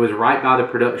 and it was right by the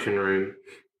production room,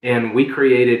 and we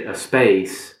created a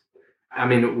space. I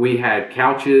mean, we had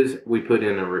couches, we put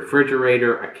in a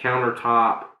refrigerator, a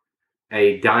countertop,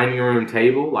 a dining room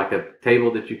table, like a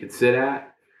table that you could sit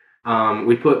at.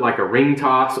 We put like a ring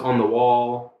toss on the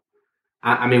wall.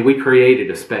 I mean, we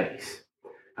created a space.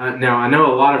 Now, I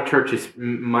know a lot of churches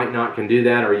might not can do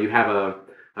that, or you have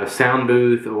a sound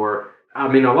booth, or, I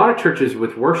mean, a lot of churches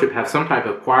with worship have some type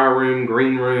of choir room,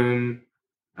 green room,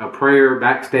 a prayer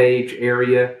backstage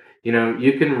area. You know,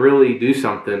 you can really do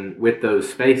something with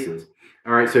those spaces.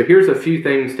 All right, so here's a few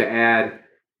things to add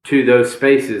to those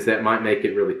spaces that might make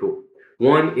it really cool.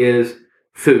 One is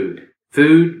food.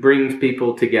 Food brings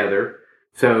people together,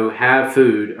 so have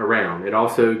food around. It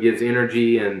also gives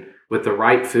energy, and with the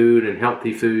right food and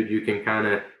healthy food, you can kind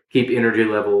of keep energy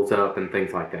levels up and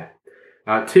things like that.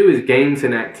 Two is games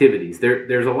and activities.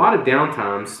 There's a lot of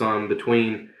downtime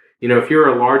between, you know, if you're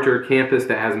a larger campus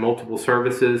that has multiple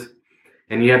services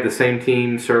and you have the same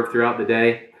team serve throughout the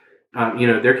day, you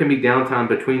know, there can be downtime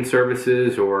between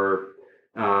services or,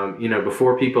 you know,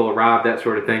 before people arrive, that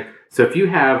sort of thing. So if you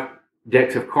have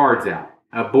decks of cards out,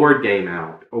 a board game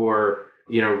out, or,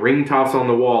 you know, ring toss on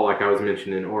the wall, like I was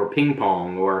mentioning, or ping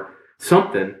pong or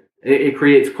something, it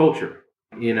creates culture.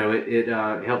 You know, it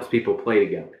helps people play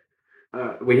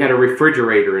together. We had a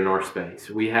refrigerator in our space.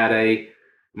 We had a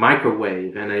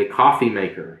microwave and a coffee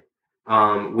maker.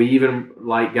 We even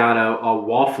like got a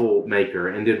waffle maker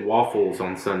and did waffles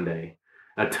on Sunday.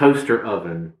 A toaster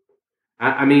oven.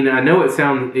 I mean, I know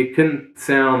it couldn't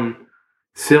sound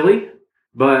silly,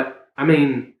 but I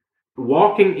mean,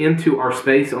 walking into our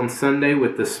space on Sunday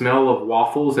with the smell of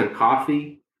waffles and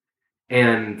coffee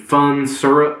and fun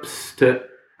syrups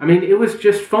I mean, it was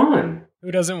just fun.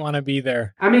 Who doesn't want to be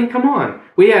there? I mean, come on.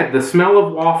 We had the smell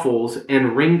of waffles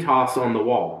and ring toss on the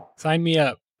wall. Sign me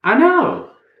up. I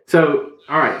know. So,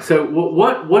 all right. So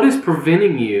what is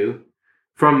preventing you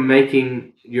from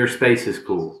making your spaces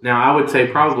cool? Now, I would say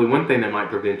probably one thing that might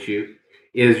prevent you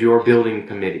is your building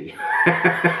committee.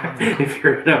 If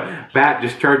you're in a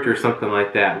Baptist church or something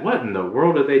like that, what in the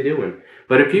world are they doing?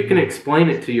 But if you can explain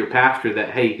it to your pastor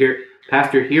that, hey,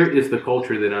 Pastor, here is the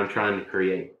culture that I'm trying to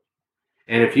create.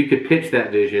 And if you could pitch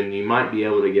that vision, you might be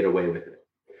able to get away with it.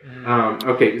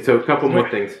 Okay, so a couple more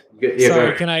things.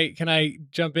 Yeah, sorry, can I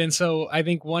jump in? So I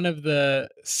think one of the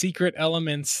secret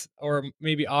elements, or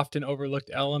maybe often overlooked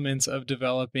elements of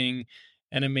developing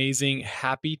an amazing,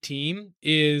 happy team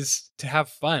is to have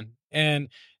fun and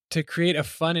to create a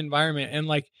fun environment. And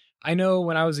like, I know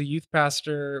when I was a youth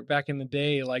pastor back in the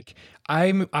day, like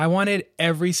I wanted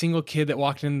every single kid that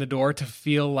walked in the door to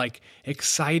feel like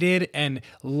excited and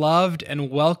loved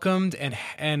and welcomed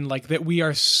and like that we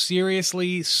are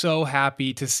seriously so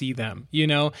happy to see them, you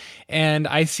know? And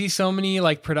I see so many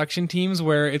like production teams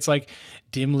where it's like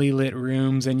dimly lit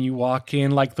rooms and you walk in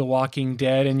like The Walking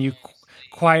Dead and you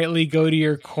quietly go to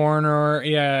your corner,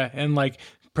 and like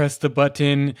press the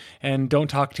button and don't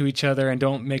talk to each other and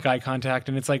don't make eye contact.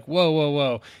 And it's like,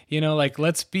 whoa. You know, like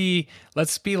let's be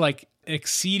like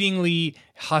exceedingly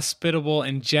hospitable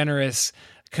and generous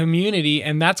community.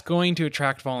 And that's going to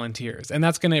attract volunteers and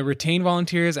that's going to retain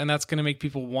volunteers. And that's going to make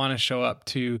people want to show up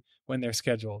to when they're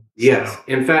scheduled. Yes. So.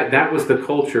 In fact, that was the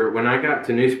culture. When I got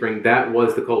to New Spring, that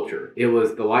was the culture. It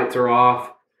was the lights are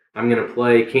off. I'm going to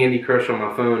play Candy Crush on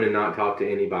my phone and not talk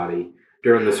to anybody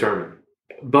during the sermon.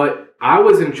 But I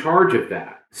was in charge of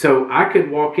that. So I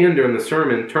could walk in during the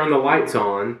sermon, turn the lights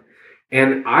on,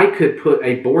 and I could put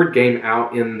a board game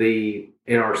out in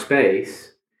our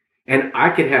space, and I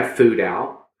could have food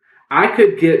out. I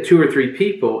could get 2 or 3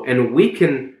 people, and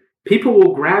people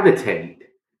will gravitate.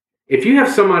 If you have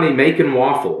somebody making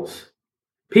waffles,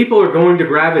 people are going to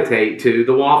gravitate to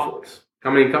the waffles. I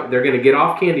mean, they're going to get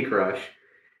off Candy Crush,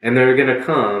 and they're going to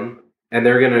come, and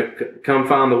they're going to come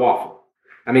find the waffle.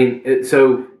 I mean,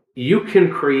 so you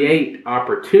can create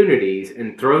opportunities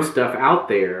and throw stuff out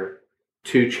there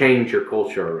to change your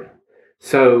culture around.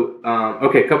 So,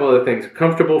 okay, a couple other things.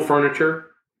 Comfortable furniture.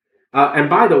 And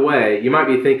by the way, you might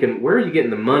be thinking, where are you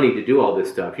getting the money to do all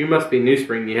this stuff? You must be New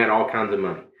Spring. You had all kinds of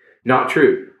money. Not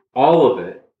true. All of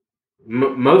it,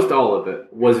 most all of it,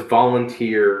 was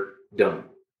volunteer done.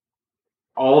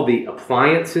 All the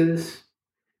appliances.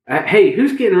 Hey,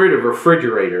 who's getting rid of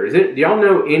refrigerators? Do y'all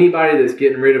know anybody that's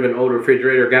getting rid of an old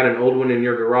refrigerator? Got an old one in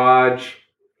your garage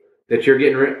that you're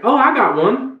getting rid of? Oh, I got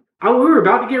one. Oh, we were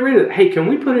about to get rid of it. Hey, can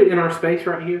we put it in our space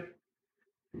right here?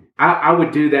 I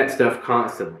would do that stuff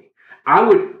constantly. I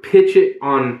would pitch it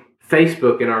on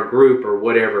Facebook in our group or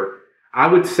whatever. I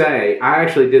would say, I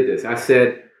actually did this. I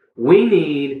said, we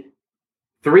need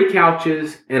 3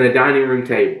 couches and a dining room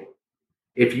table.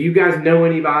 If you guys know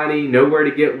anybody, know where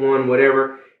to get one,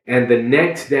 whatever. And the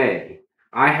next day,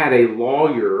 I had a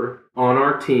lawyer on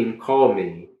our team call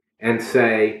me and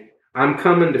say, I'm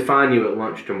coming to find you at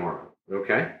lunch tomorrow.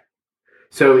 Okay?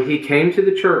 So he came to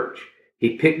the church.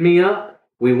 He picked me up.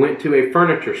 We went to a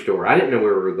furniture store. I didn't know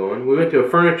where we were going. We went to a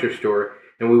furniture store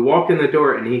and we walked in the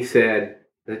door and he said,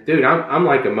 dude, I'm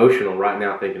like emotional right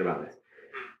now thinking about this.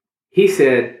 He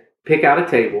said, pick out a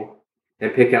table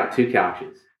and pick out 2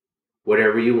 couches,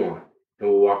 whatever you want, and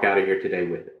we'll walk out of here today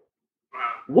with it.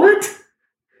 What?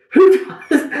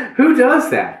 Who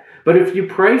does that? But if you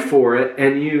pray for it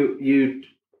and you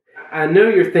I know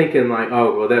you're thinking like,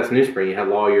 oh, well, that's New Spring. You have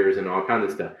lawyers and all kinds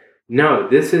of stuff. No,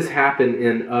 this has happened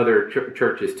in other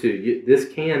churches too. This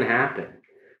can happen.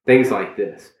 Things like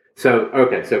this. So,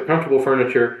 okay, so comfortable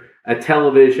furniture, a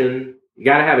television. You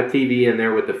got to have a TV in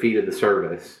there with the feet of the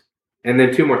service. And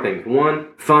then 2 more things.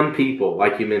 1, fun people,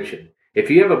 like you mentioned. If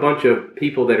you have a bunch of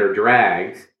people that are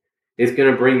drags, it's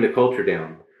going to bring the culture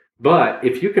down. But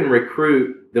if you can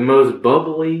recruit the most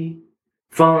bubbly,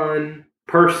 fun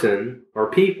person or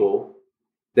people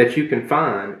that you can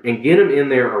find and get them in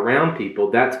there around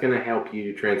people, that's going to help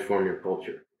you transform your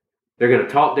culture. They're going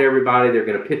to talk to everybody. They're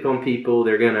going to pick on people.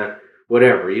 They're going to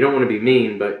whatever. You don't want to be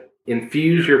mean, but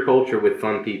infuse your culture with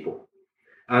fun people.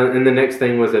 And the next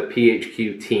thing was a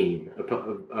PHQ team,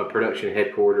 a production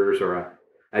headquarters or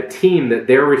a team that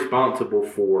they're responsible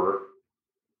for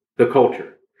the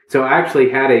culture. So I actually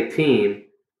had a team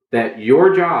that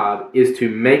your job is to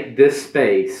make this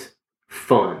space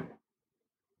fun.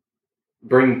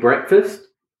 Bring breakfast.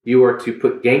 You are to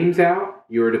put games out.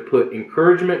 You are to put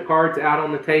encouragement cards out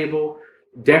on the table.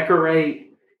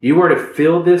 Decorate. You are to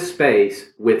fill this space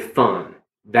with fun.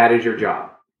 That is your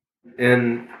job.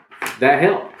 And that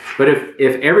helped. But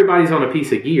if everybody's on a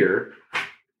piece of gear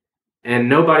and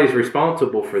nobody's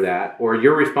responsible for that, or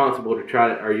you're responsible to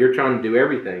or you're trying to do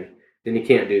everything, then you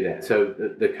can't do that. So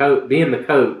being the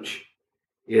coach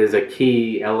is a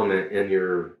key element in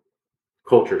your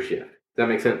culture shift. Does that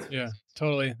make sense? Yeah,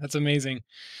 totally. That's amazing.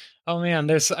 Oh man,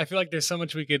 I feel like there's so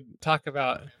much we could talk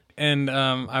about, and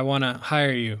I want to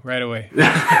hire you right away.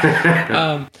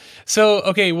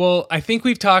 Okay, well, I think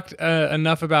we've talked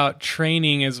enough about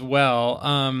training as well.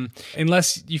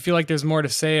 Unless you feel like there's more to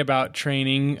say about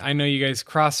training, I know you guys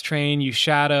cross train, you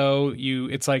shadow,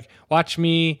 it's like watch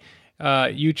me.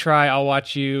 You try, I'll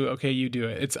watch you. Okay, you do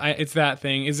it. It's that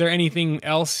thing. Is there anything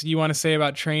else you want to say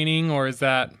about training, or is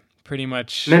that pretty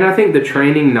much? Man, I think the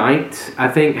training nights, I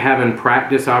think having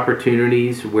practice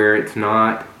opportunities where it's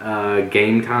not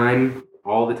game time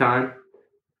all the time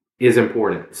is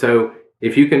important. So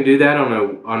if you can do that on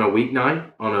a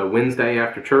weeknight, on a Wednesday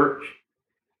after church,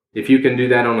 if you can do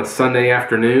that on a Sunday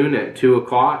afternoon at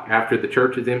 2:00 after the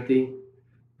church is empty,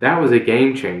 that was a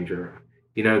game changer.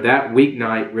 That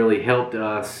weeknight really helped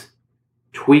us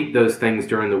tweak those things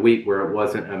during the week where it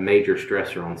wasn't a major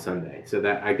stressor on Sunday. So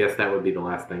I guess that would be the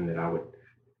last thing that I would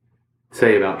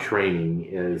say about training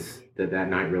is that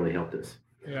night really helped us.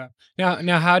 Yeah.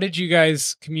 Now, how did you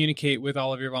guys communicate with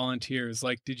all of your volunteers?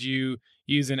 Like, did you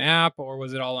use an app, or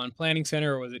was it all on Planning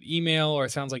Center, or was it email, or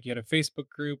it sounds like you had a Facebook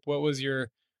group? What was your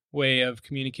way of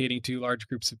communicating to large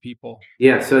groups of people?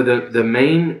 Yeah, so the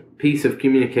main piece of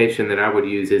communication that I would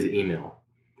use is email.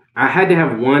 I had to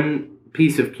have one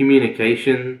piece of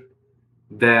communication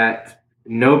that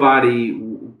nobody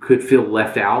could feel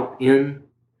left out in.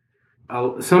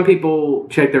 Some people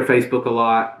check their Facebook a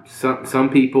lot. Some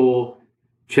people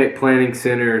check Planning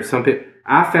Center.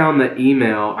 I found that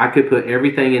email, I could put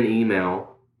everything in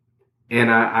email and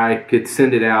I could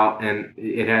send it out and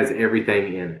it has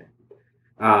everything in it.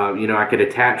 I could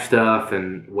attach stuff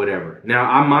and whatever. Now,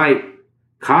 I might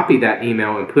copy that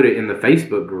email and put it in the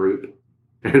Facebook group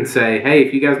and say, hey,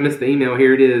 if you guys missed the email,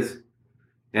 here it is,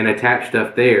 and attach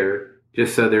stuff there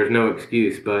just so there's no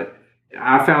excuse. But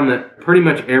I found that pretty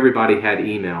much everybody had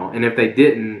email, and if they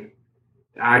didn't,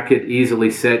 I could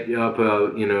easily set up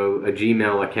a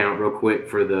Gmail account real quick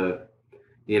for the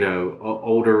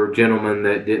older gentleman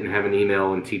that didn't have an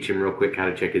email and teach him real quick how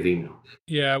to check his email.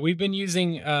 Yeah, we've been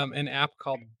using an app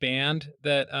called Band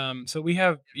that so we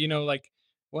have,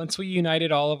 once we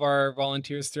united all of our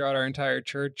volunteers throughout our entire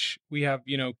church, we have,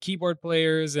 keyboard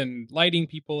players and lighting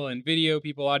people and video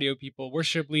people, audio people,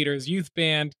 worship leaders, youth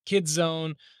band, kids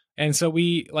zone. And so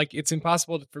it's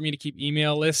impossible for me to keep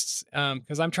email lists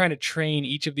because I'm trying to train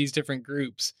each of these different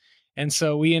groups. And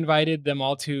so we invited them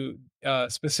all to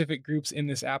specific groups in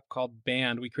this app called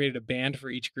Band. We created a band for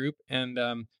each group. And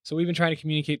so we've been trying to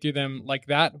communicate through them like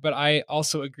that. But I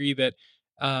also agree that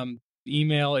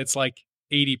email, it's like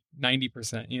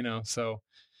 80-90%, so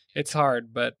it's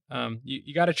hard, but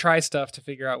you got to try stuff to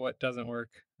figure out what doesn't work.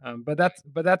 But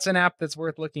that's an app that's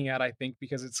worth looking at, I think,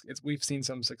 because it's we've seen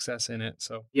some success in it.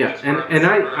 So yeah, and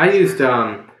I used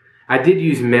I did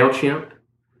use MailChimp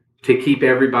to keep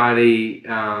everybody,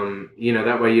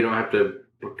 that way you don't have to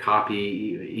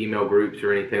copy email groups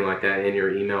or anything like that in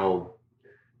your email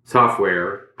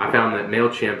software. I found that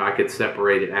MailChimp, I could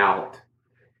separate it out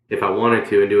if I wanted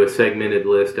to and do a segmented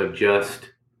list of just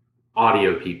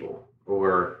audio people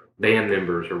or band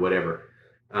members or whatever.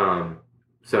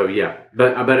 So yeah,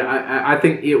 but I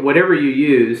think whatever you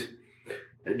use,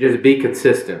 just be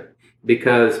consistent,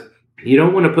 because you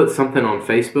don't want to put something on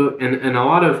Facebook, and a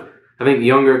lot of, I think,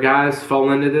 younger guys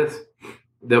fall into this.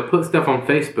 They'll put stuff on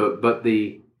Facebook, but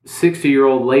the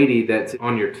 60-year-old lady that's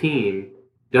on your team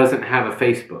doesn't have a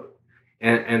Facebook,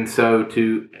 and so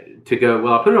to go,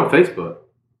 well, I put it on Facebook.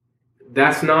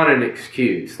 That's not an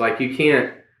excuse. Like you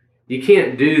can't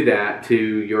do that to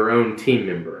your own team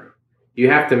member. You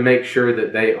have to make sure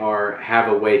that they have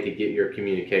a way to get your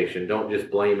communication. Don't just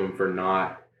blame them for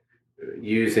not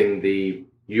using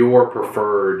your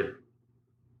preferred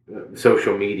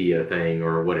social media thing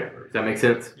or whatever. Does that make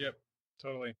sense? Yep,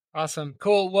 totally. Awesome.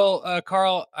 Cool. Well,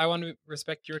 Carl, I want to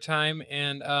respect your time,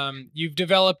 and you've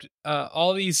developed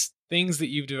all these things that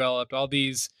you've developed, all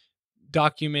these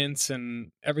documents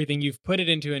and everything. You've put it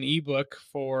into an ebook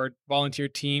for volunteer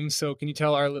teams. So can you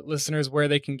tell our listeners where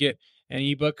they can get an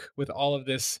ebook with all of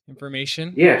this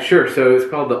information? Yeah, sure. So it's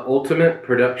called the Ultimate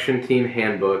Production Team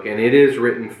Handbook, and it is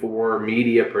written for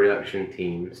media production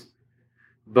teams.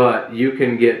 But you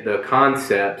can get the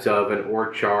concepts of an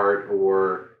org chart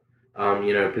or,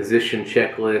 position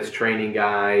checklist, training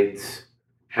guides,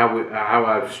 how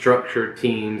I've structured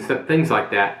teams, things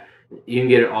like that. You can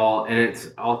get it all, and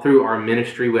it's all through our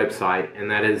ministry website, and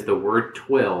that is the word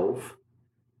 12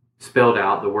 spelled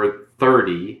out, the word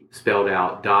 30 spelled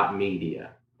out,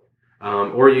 .media.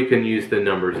 Or you can use the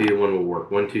numbers. Either one will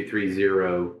work,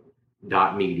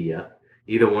 1230.media.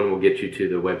 Either one will get you to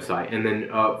the website. And then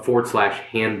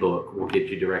 /handbook will get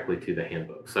you directly to the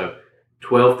handbook. So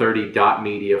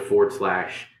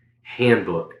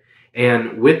 1230.media/handbook.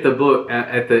 And with the book,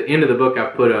 at the end of the book,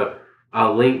 I've put a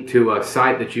link to a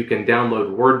site that you can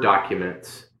download Word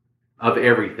documents of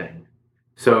everything.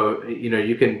 So,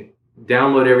 you can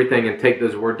download everything and take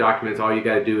those Word documents. All you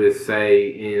got to do is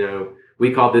say,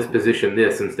 we call this position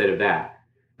this instead of that.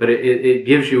 But it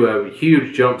gives you a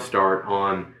huge jump start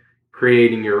on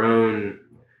creating your own,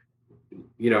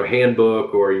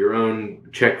 handbook or your own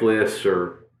checklists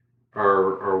or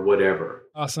whatever.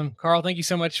 Awesome. Carl, thank you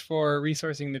so much for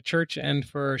resourcing the church and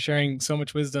for sharing so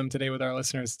much wisdom today with our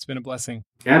listeners. It's been a blessing.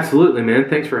 Absolutely, man.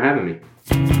 Thanks for having me.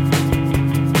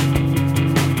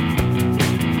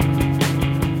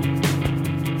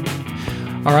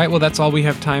 All right, well, that's all we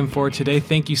have time for today.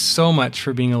 Thank you so much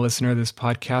for being a listener to this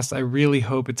podcast. I really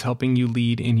hope it's helping you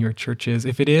lead in your churches.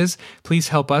 If it is, please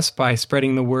help us by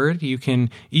spreading the word. You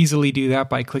can easily do that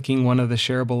by clicking one of the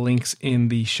shareable links in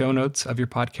the show notes of your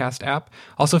podcast app.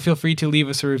 Also, feel free to leave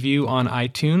us a review on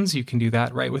iTunes. You can do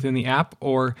that right within the app,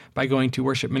 or by going to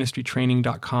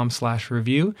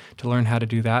worshipministrytraining.com/review to learn how to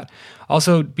do that.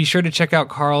 Also, be sure to check out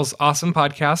Carl's awesome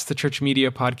podcast, the Church Media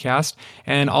Podcast,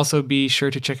 and also be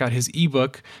sure to check out his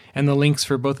ebook, and the links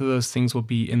for both of those things will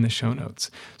be in the show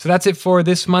notes. So that's it for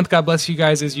this month. God bless you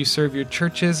guys as you serve your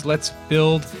churches. Let's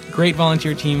build great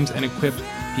volunteer teams and equip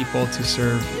people to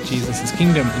serve Jesus'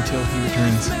 kingdom until he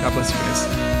returns. God bless you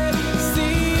guys.